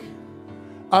mistake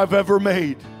I've ever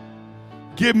made.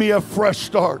 Give me a fresh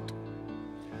start,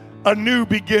 a new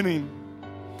beginning.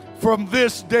 From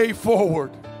this day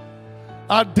forward,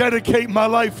 I dedicate my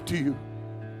life to you.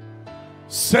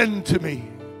 Send to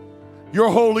me your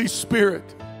Holy Spirit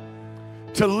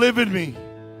to live in me,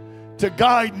 to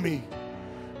guide me,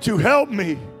 to help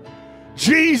me.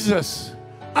 Jesus,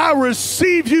 I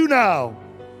receive you now.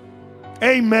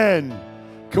 Amen.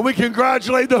 Can we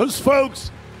congratulate those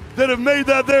folks that have made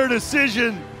that their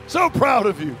decision? So proud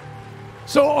of you.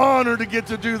 So honored to get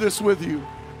to do this with you.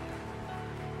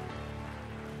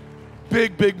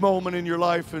 Big moment in your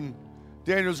life, and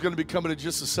Daniel's going to be coming in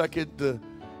just a second to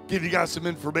give you guys some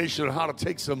information on how to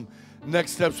take some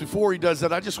next steps. Before he does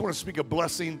that, I just want to speak a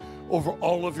blessing over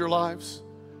all of your lives.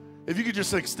 If you could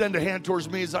just extend a hand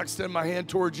towards me as I extend my hand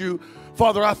towards you.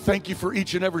 Father, I thank you for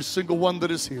each and every single one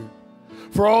that is here.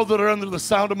 For all that are under the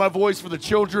sound of my voice, for the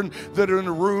children that are in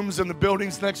the rooms and the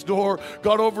buildings next door,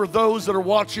 God, over those that are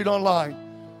watching online.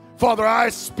 Father, I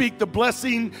speak the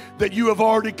blessing that you have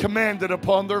already commanded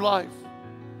upon their life.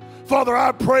 Father,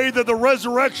 I pray that the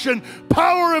resurrection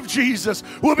power of Jesus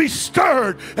will be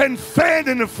stirred and fanned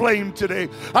into flame today.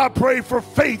 I pray for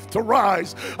faith to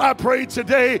rise. I pray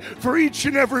today for each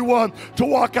and every one to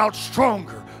walk out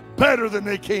stronger, better than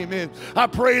they came in. I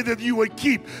pray that you would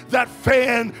keep that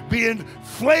fan being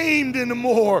flamed into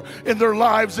more in their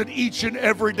lives in each and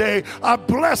every day. I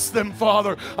bless them,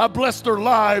 Father. I bless their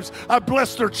lives. I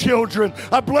bless their children.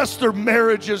 I bless their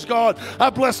marriages, God. I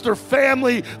bless their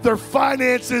family, their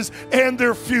finances, and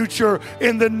their future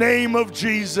in the name of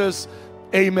Jesus.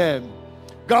 Amen.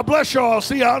 God bless you all. I'll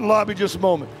see you out in the lobby in just a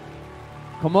moment.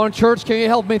 Come on, church. Can you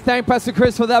help me thank Pastor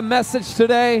Chris for that message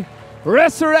today?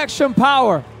 Resurrection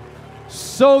power.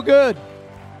 So good.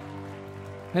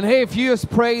 And hey, if you just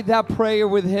prayed that prayer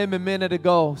with him a minute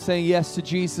ago, saying yes to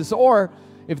Jesus, or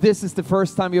if this is the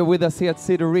first time you're with us here at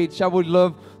City Reach, I would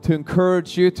love to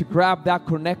encourage you to grab that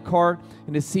Connect card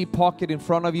in the seat pocket in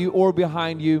front of you or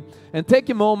behind you, and take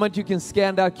a moment. You can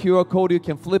scan that QR code, you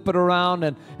can flip it around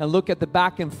and look at the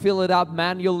back and fill it out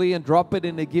manually and drop it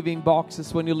in the giving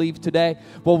boxes when you leave today.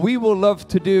 What we will love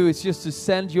to do is just to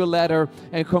send you a letter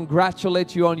and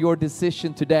congratulate you on your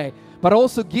decision today, but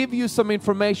also give you some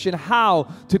information how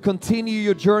to continue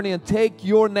your journey and take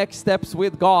your next steps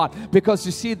with God. Because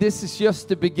you see, this is just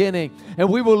the beginning. And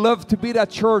we would love to be that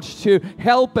church to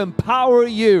help empower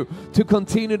you to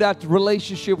continue that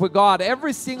relationship with God.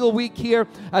 Every single week here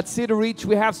at City Reach,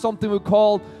 we have something we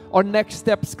call our Next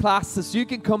Steps classes. You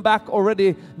can come back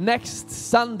already next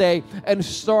Sunday and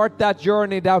start that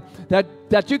journey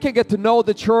that you can get to know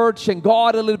the church and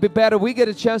God a little bit better. We get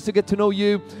a chance to get to know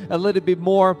you a little bit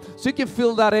more. So you can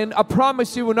fill that in. I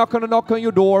promise you, we're not going to knock on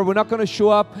your door. We're not going to show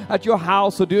up at your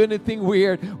house or do anything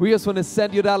weird. We just want to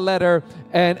send you that letter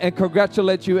and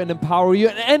congratulate you and empower you.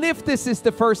 And if this is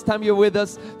the first time you're with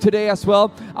us today as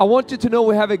well, I want you to know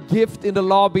we have a gift in the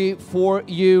lobby for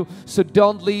you. So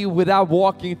don't leave without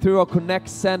walking through our Connect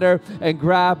Center and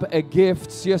grab a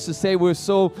gift just to say we're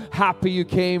so happy you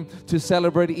came to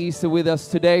celebrate Easter with us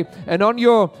today. And on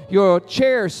your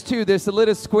chairs too, there's a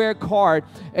little square card,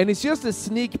 and it's just a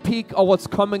sneak peek of what's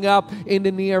coming up in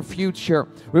the near future.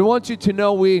 We want you to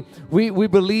know we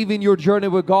believe in your journey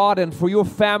with God and for your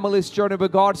family's journey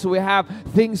with God. So we have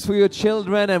things for your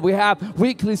children, and we have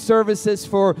weekly services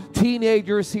for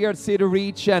teenagers here at City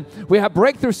Reach, and we have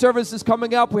breakthrough services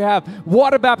coming up. We have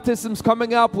water baptisms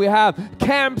coming up. We have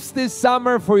camps this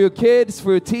summer for your kids,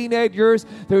 for your teenagers.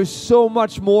 There's so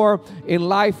much more in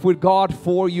life with God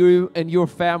for you and your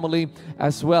family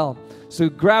as well. So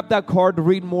grab that card,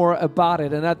 read more about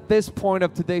it. And at this point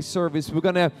of today's service, we're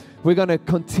gonna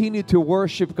continue to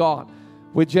worship God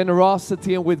with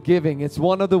generosity and with giving. It's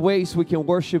one of the ways we can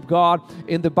worship God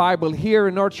in the Bible. Here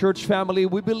in our church family,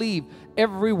 we believe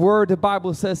every word the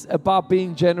Bible says about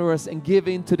being generous and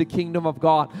giving to the kingdom of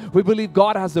God. We believe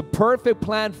God has a perfect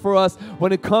plan for us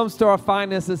when it comes to our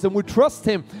finances, and we trust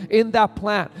Him in that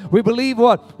plan. We believe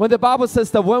when the Bible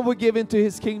says that when we give into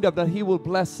His kingdom, that He will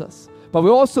bless us. But we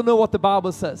also know what the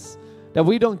Bible says, that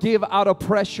we don't give out of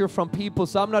pressure from people.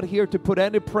 So I'm not here to put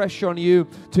any pressure on you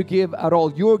to give at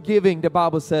all. Your giving, the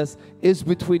Bible says, is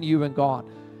between you and God.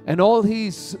 And all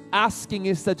He's asking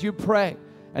is that you pray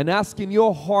and ask in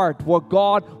your heart what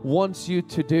God wants you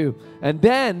to do. And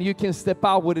then you can step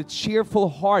out with a cheerful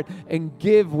heart and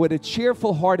give with a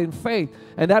cheerful heart in faith.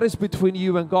 And that is between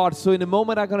you and God. So in a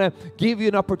moment, I'm going to give you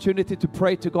an opportunity to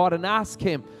pray to God and ask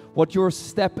Him what your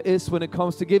step is when it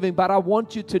comes to giving. But I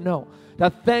want you to know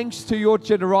that thanks to your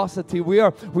generosity, we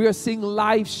are seeing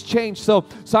lives change. So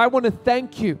I want to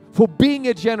thank you for being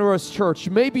a generous church.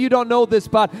 Maybe you don't know this,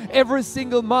 but every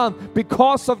single month,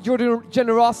 because of your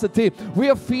generosity, we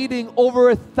are feeding over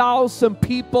 1,000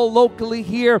 people locally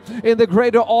here in the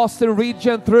greater Austin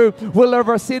region through Will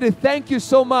River City. Thank you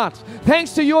so much.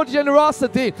 Thanks to your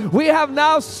generosity, we have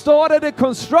now started the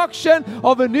construction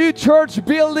of a new church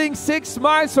building 6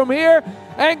 miles from here.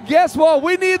 And guess what?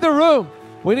 We need the room.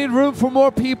 We need room for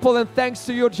more people, and thanks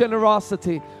to your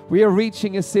generosity, we are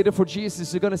reaching a city for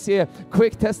Jesus. You're going to see a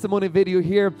quick testimony video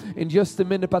here in just a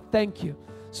minute, but thank you.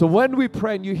 So when we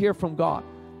pray and you hear from God,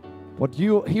 what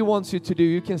He wants you to do,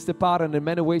 you can step out, and in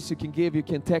many ways you can give. You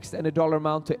can text any dollar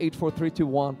amount to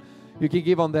 84321. You can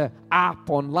give on the app,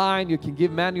 online. You can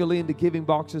give manually in the giving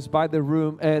boxes by the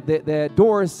room, the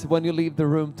doors when you leave the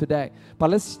room today. But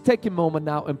let's take a moment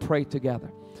now and pray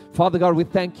together. Father God, we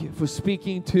thank you for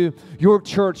speaking to your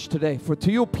church today,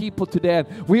 to your people today.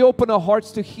 And we open our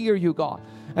hearts to hear you, God.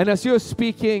 And as you're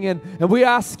speaking and we're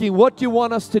asking what you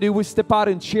want us to do, we step out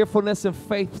in cheerfulness and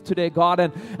faith today, God.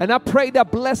 And I pray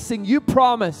that blessing you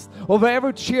promised over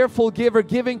every cheerful giver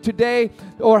giving today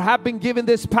or have been given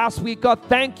this past week. God,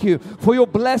 thank you for your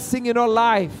blessing in our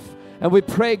life. And we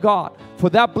pray, God, for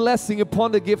that blessing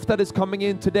upon the gift that is coming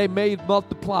in today. May it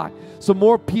multiply so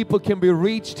more people can be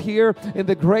reached here in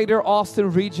the greater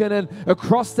Austin region and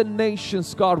across the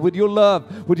nations, God, with your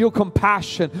love, with your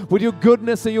compassion, with your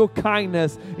goodness and your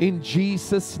kindness. In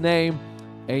Jesus' name,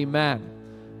 amen.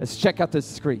 Let's check out the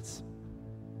streets.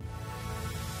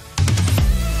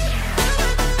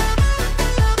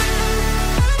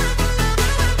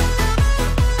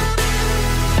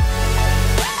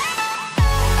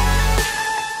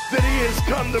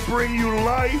 Come to bring you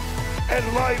life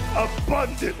and life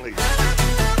abundantly.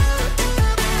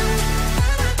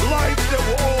 Life that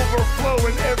will overflow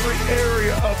in every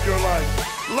area of your life.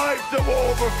 Life that will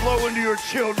overflow into your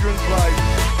children's life.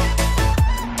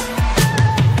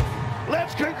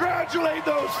 Let's congratulate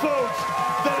those folks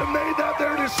that have made that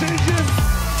their decision.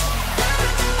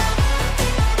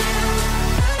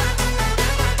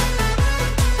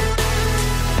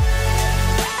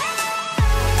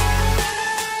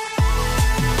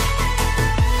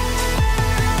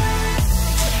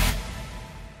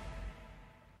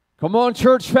 Come on,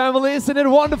 church family, isn't it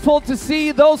wonderful to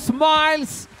see those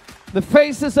smiles, the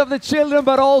faces of the children,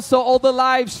 but also all the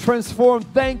lives transformed.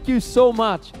 Thank you so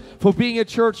much for being a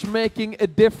church making a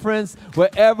difference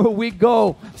wherever we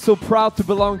go. So proud to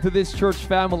belong to this church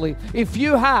family. If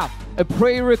you have a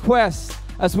prayer request,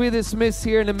 as we dismiss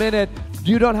here in a minute,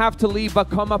 you don't have to leave, but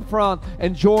come up front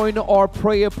and join our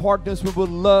prayer partners. We would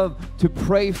love to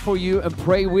pray for you and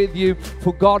pray with you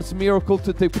for God's miracle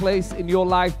to take place in your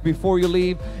life before you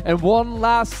leave. And one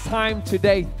last time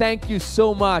today, thank you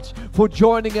so much for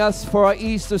joining us for our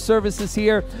Easter services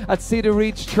here at City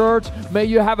Reach Church. May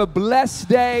you have a blessed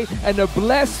day and a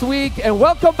blessed week, and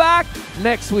welcome back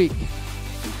next week.